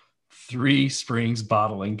bottler, Three Springs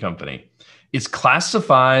Bottling Company. It's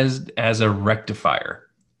classified as a rectifier.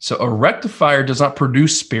 So a rectifier does not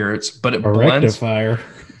produce spirits, but it blends. Rectifier.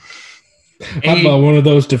 How about one of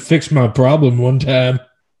those to fix my problem one time?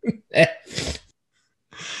 It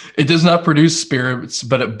does not produce spirits,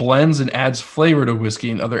 but it blends and adds flavor to whiskey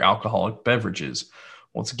and other alcoholic beverages.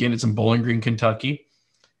 Once again, it's in Bowling Green, Kentucky.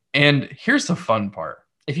 And here's the fun part.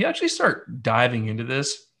 If you actually start diving into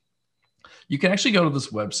this, you can actually go to this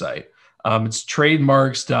website. It's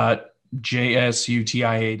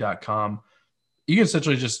trademarks.jsutia.com. You can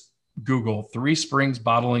essentially just Google Three Springs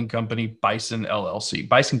Bottling Company, Bison LLC,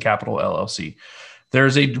 Bison Capital LLC.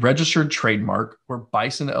 There's a registered trademark where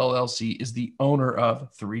Bison LLC is the owner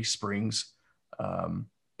of Three Springs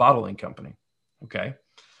Bottling Company. Okay.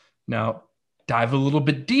 Now, dive a little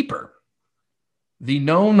bit deeper. The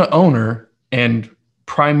known owner and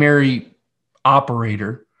primary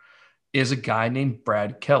operator is a guy named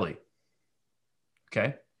Brad Kelly.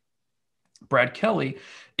 Okay. Brad Kelly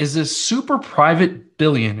is this super private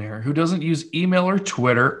billionaire who doesn't use email or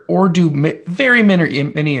Twitter or do very many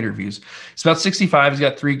interviews. He's about 65. He's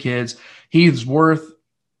got 3 kids. He's worth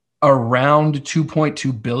around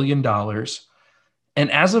 $2.2 billion.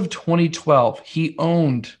 And as of 2012, he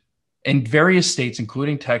owned in various states,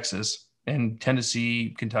 including Texas and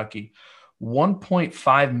Tennessee, Kentucky,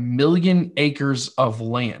 1.5 million acres of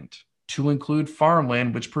land, to include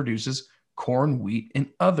farmland, which produces corn, wheat, and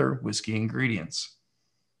other whiskey ingredients.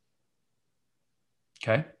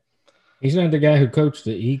 Okay. He's not the guy who coached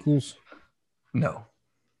the Eagles? No.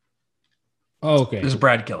 Oh, okay. This is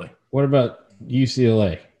Brad Kelly. What about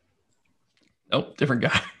UCLA? Nope, different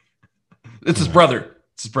guy. It's his brother.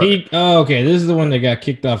 It's his brother. Okay. This is the one that got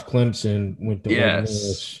kicked off Clemson, went to Ole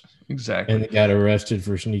Miss, exactly. and got arrested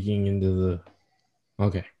for sneaking into the.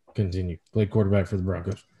 Okay, continue. Played quarterback for the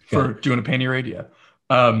Broncos. For doing a panty raid, yeah.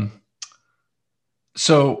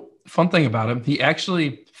 So fun thing about him, he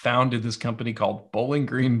actually founded this company called Bowling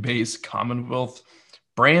Green-based Commonwealth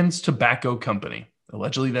Brands Tobacco Company.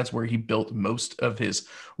 Allegedly, that's where he built most of his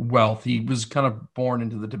wealth. He was kind of born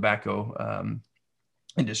into the tobacco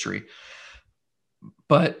industry.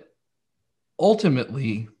 But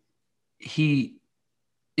ultimately, he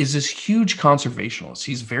is this huge conservationist.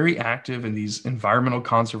 He's very active in these environmental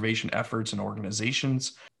conservation efforts and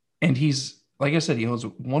organizations. And he's, like I said, he owns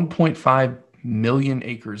 1.5 million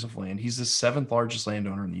acres of land. He's the 7th largest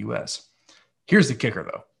landowner in the U.S. Here's the kicker,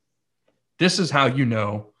 though. This is how you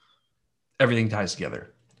know everything ties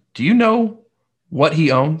together. Do you know what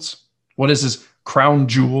he owns? What is his crown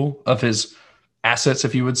jewel of his assets,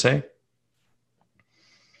 if you would say?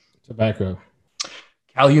 Tobacco.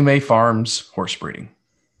 Calumet Farms horse breeding.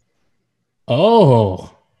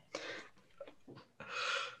 Oh.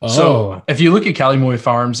 So if you look at Calumet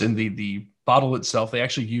Farms in the bottle itself, they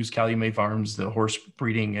actually use Calumet Farms, the horse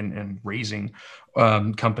breeding and raising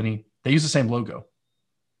company. They use the same logo,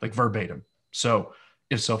 like verbatim. So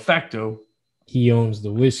ipso facto, he owns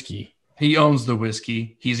the whiskey. He owns the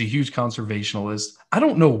whiskey. He's a huge conservationist. I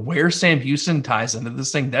don't know where Sam Houston ties into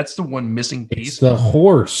this thing. That's the one missing piece. It's the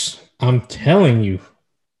horse. I'm telling you.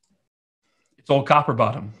 It's old Copper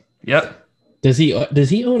Bottom. Yep. Does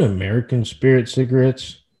he own American Spirit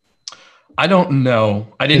cigarettes? I don't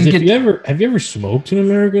know. I didn't get. Have you ever smoked an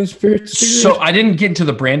American Spirit cigarette? So I didn't get into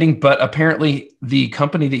the branding, but apparently the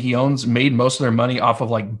company that he owns made most of their money off of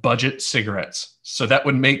like budget cigarettes. So that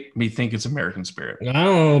would make me think it's American Spirit. I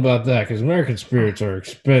don't know about that because American Spirits are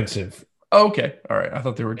expensive. Okay, all right. I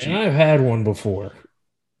thought they were cheap. And I've had one before.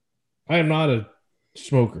 I am not a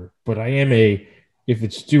smoker, but I am if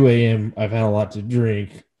it's 2 a.m., I've had a lot to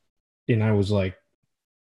drink, and I was like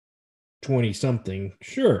 20 something.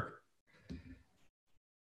 Sure.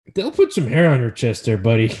 They'll put some hair on your chest there,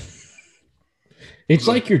 buddy. It's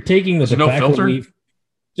like you're taking the tobacco leaf,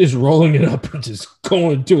 just rolling it up and just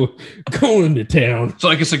going to town. So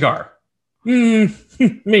like a cigar.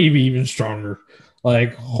 Maybe even stronger.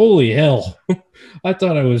 Like, holy hell. I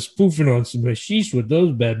thought I was spoofing on some hashish with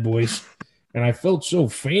those bad boys, and I felt so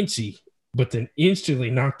fancy, but then instantly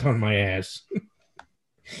knocked on my ass.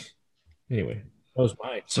 Anyway, that was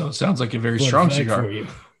mine. So it sounds like a very strong cigar. For you.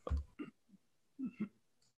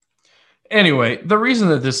 Anyway, the reason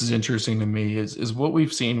that this is interesting to me is what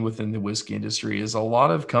we've seen within the whiskey industry is a lot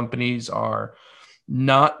of companies are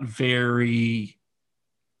not very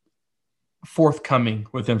forthcoming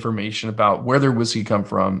with information about where their whiskey comes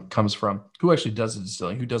from, who actually does the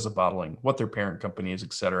distilling, who does the bottling, what their parent company is,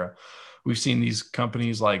 etc. We've seen these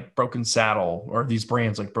companies like Broken Saddle, or these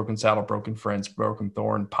brands like Broken Saddle, Broken Friends, Broken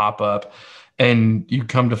Thorn pop up, and you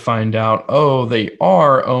come to find out, oh, they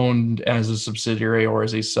are owned as a subsidiary or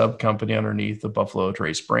as a sub company underneath the Buffalo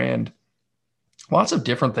Trace brand. Lots of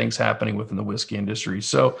different things happening within the whiskey industry.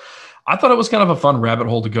 So I thought it was kind of a fun rabbit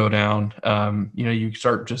hole to go down. You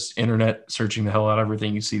start just internet searching the hell out of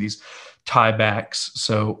everything. You see these tiebacks.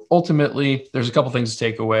 So ultimately, there's a couple things to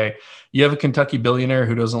take away. You have a Kentucky billionaire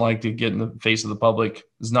who doesn't like to get in the face of the public,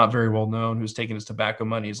 is not very well known, who's taking his tobacco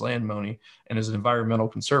money, his land money, and is an environmental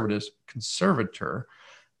conservator,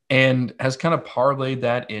 and has kind of parlayed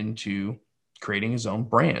that into creating his own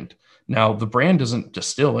brand. Now, the brand doesn't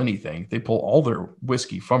distill anything. They pull all their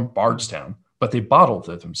whiskey from Bardstown, but they bottle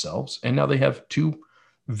it themselves. And now they have two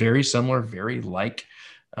very similar, very like.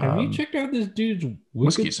 Have you checked out this dude's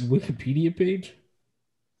Wikipedia page?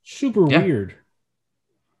 Super weird.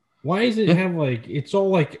 Why does it have it's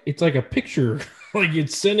like a picture, like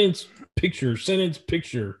it's sentence,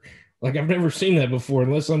 picture. Like I've never seen that before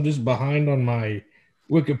unless I'm just behind on my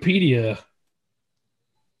Wikipedia.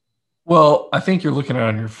 Well, I think you're looking at it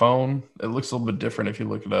on your phone. It looks a little bit different if you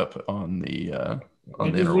look it up on the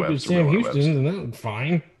interwebs. Sam Houston, and that was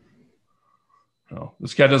fine. No,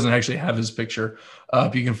 this guy doesn't actually have his picture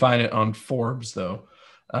up. You can find it on Forbes, though.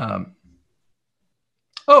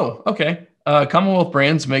 Okay. Commonwealth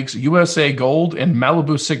Brands makes USA Gold and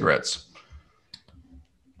Malibu cigarettes.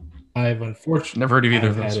 I've unfortunately never heard of either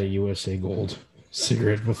of those. I've had a USA Gold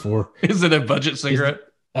cigarette before. Is it a budget cigarette?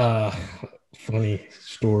 Funny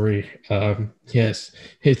story. Yes,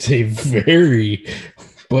 it's a very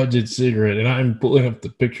budget cigarette, and I'm pulling up the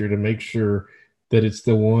picture to make sure that it's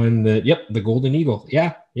the one that, the Golden Eagle.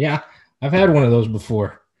 Yeah. I've had one of those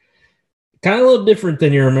before. Kind of a little different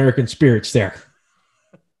than your American Spirits there.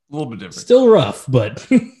 A little bit different. Still rough, but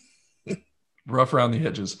rough around the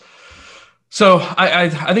edges. So I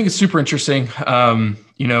think it's super interesting.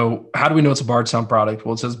 You know, how do we know it's a Bardstown product?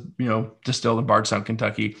 Well, it says, you know, distilled in Bardstown,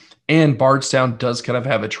 Kentucky. And Bardstown does kind of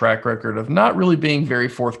have a track record of not really being very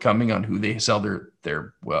forthcoming on who they sell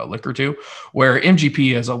their liquor to, where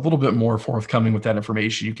MGP is a little bit more forthcoming with that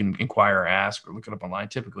information. You can inquire or ask or look it up online.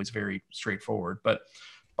 Typically, it's very straightforward. But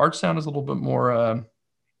Bardstown is a little bit more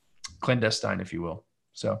clandestine, if you will.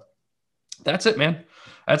 So that's it, man.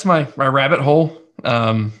 That's my rabbit hole.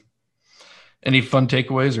 Any fun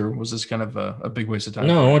takeaways, or was this kind of a big waste of time?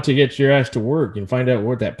 No, I want to get your ass to work and find out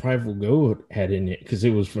what that Prideful Goat had in it because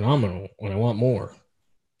it was phenomenal and I want more.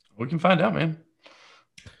 We can find out, man.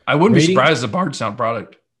 I wouldn't be surprised if Bardstown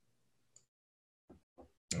product.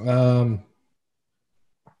 Because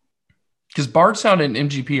Bardstown and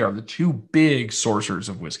MGP are the two big sourcers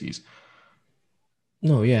of whiskeys.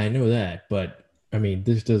 No, yeah, I know that, but I mean,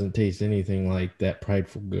 this doesn't taste anything like that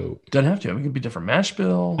Prideful Goat. Doesn't have to. It could be different mash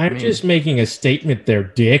bill. I'm just making a statement there,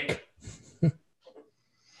 Dick.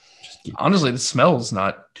 Honestly, the smell is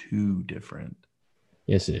not too different.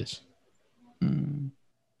 Yes, it is. They're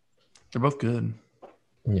both good.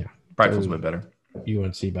 Yeah. Prideful's way better.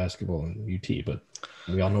 UNC basketball and UT, but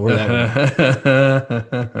we all know where that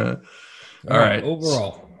went. All right.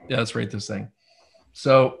 Overall. Yeah, let's rate this thing.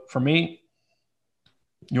 So for me,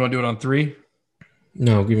 you want to do it on 3?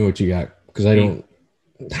 No, give me what you got, because I don't.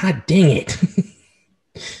 God dang it!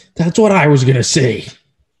 That's what I was gonna say.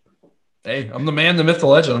 Hey, I'm the man, the myth, the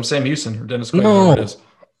legend. I'm Sam Houston or Dennis Quaid. No, it is.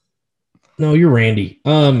 No, you're Randy.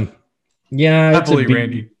 Yeah, happily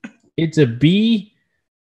Randy. It's a B,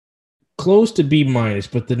 close to B minus,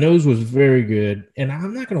 but the nose was very good, and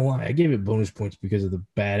I'm not gonna lie, I gave it bonus points because of the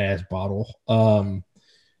badass bottle.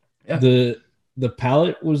 Yeah. The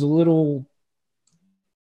palate was a little.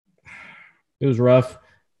 It was rough,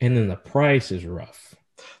 and then the price is rough.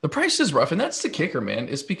 The price is rough, and that's the kicker, man.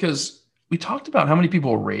 It's because we talked about how many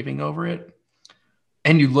people are raving over it,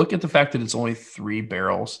 and you look at the fact that it's only 3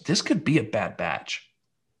 barrels. This could be a bad batch.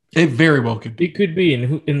 It very well could be. It could be,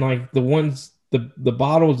 and like the ones, the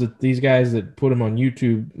bottles that these guys that put them on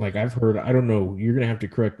YouTube, like I've heard, I don't know, you're gonna have to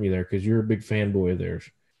correct me there because you're a big fanboy of theirs.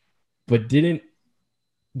 But didn't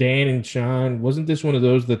Dan and Sean, wasn't this one of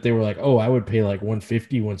those that they were like, oh, I would pay like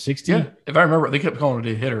 150, 160? Yeah, if I remember, they kept calling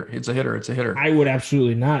it a hitter. It's a hitter. It's a hitter. I would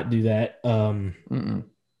absolutely not do that.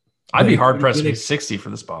 I'd be hard pressed to pay 60 for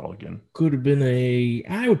this bottle again. Could have been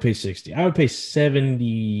I would pay 60. I would pay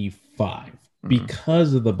 75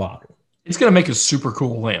 because of the bottle. It's going to make a super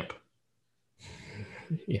cool lamp.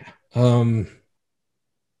 Yeah.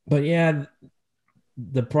 But yeah,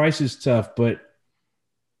 the price is tough, but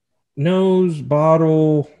nose,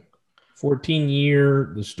 bottle,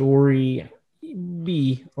 14-year, the story,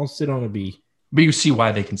 B. I'll sit on a B. But you see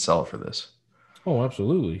why they can sell it for this. Oh,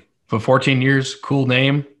 absolutely. For 14 years, cool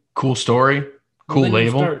name, cool story, cool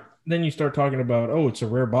label. Then you start talking about, oh, it's a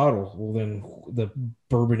rare bottle. Well, then the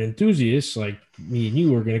bourbon enthusiasts like me and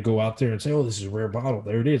you are going to go out there and say, oh, this is a rare bottle.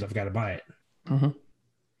 There it is. I've got to buy it. Mm-hmm.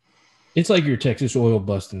 It's like your Texas oil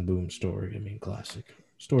bust and boom story. I mean, classic.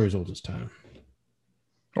 Story as old as time.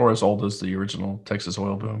 Or as old as the original Texas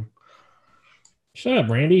oil boom. Shut up,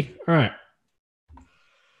 Randy. All right.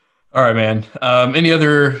 All right, man. Any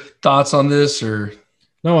other thoughts on this? Or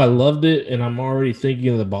no, I loved it, and I'm already thinking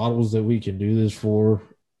of the bottles that we can do this for.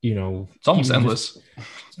 You know, it's almost endless.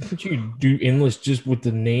 You can do endless just with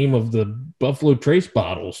the name of the Buffalo Trace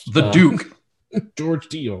bottles. The Duke. George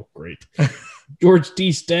T. Oh, great. George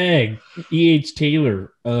T. Stagg. E.H.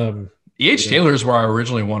 Taylor. E.H. Taylor is where I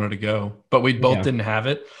originally wanted to go, but we both didn't have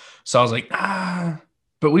it. So I was like,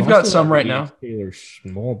 but we've got some right now. Taylor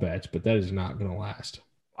small batch, but that is not going to last.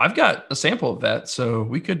 I've got a sample of that, so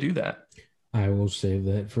we could do that. I will save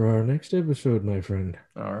that for our next episode, my friend.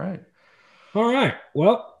 All right. All right.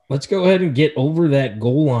 Well, let's go ahead and get over that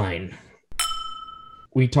goal line.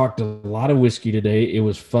 We talked a lot of whiskey today. It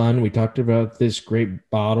was fun. We talked about this great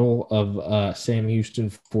bottle of Sam Houston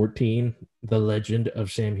 14, the legend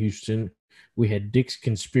of Sam Houston. We had Dick's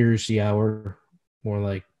Conspiracy Hour, more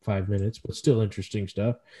like 5 minutes, but still interesting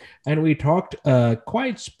stuff. And we talked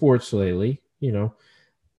quite sports lately, you know,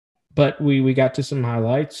 but we got to some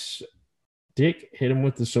highlights. Dick, hit him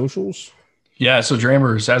with the socials. Yeah, so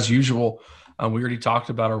Drammers, as usual, we already talked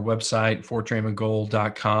about our website,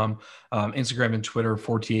 fortdramandgoal.com, Instagram and Twitter,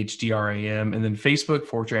 4THDRAM, and then Facebook,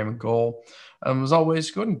 fortdramandgoal. As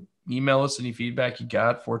always, go ahead and email us any feedback you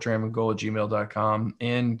got, fortdramandgoal@gmail.com,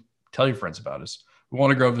 and tell your friends about us. We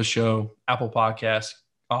want to grow the show, Apple Podcasts,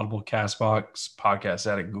 Audible, CastBox, Podcast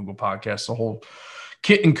Addict, Google Podcasts, the whole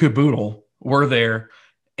kit and caboodle. We're there.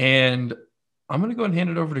 And I'm going to go ahead and hand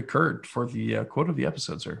it over to Kurt for the quote of the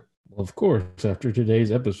episode, sir. Well, of course, after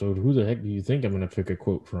today's episode, who the heck do you think I'm going to pick a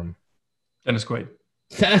quote from? Dennis Quaid.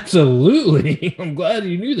 Absolutely. I'm glad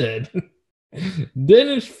you knew that.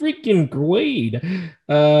 Dennis freaking Quaid.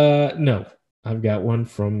 No, I've got one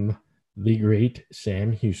from the great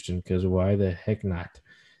Sam Houston, because why the heck not?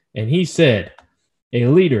 And he said, a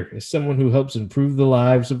leader is someone who helps improve the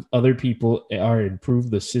lives of other people or improve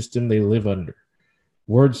the system they live under.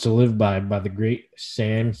 Words to live by the great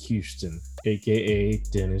Sam Houston, a.k.a.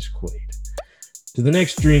 Dennis Quaid. To the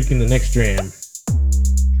next drink and the next dram.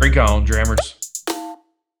 Drink on, Drammers.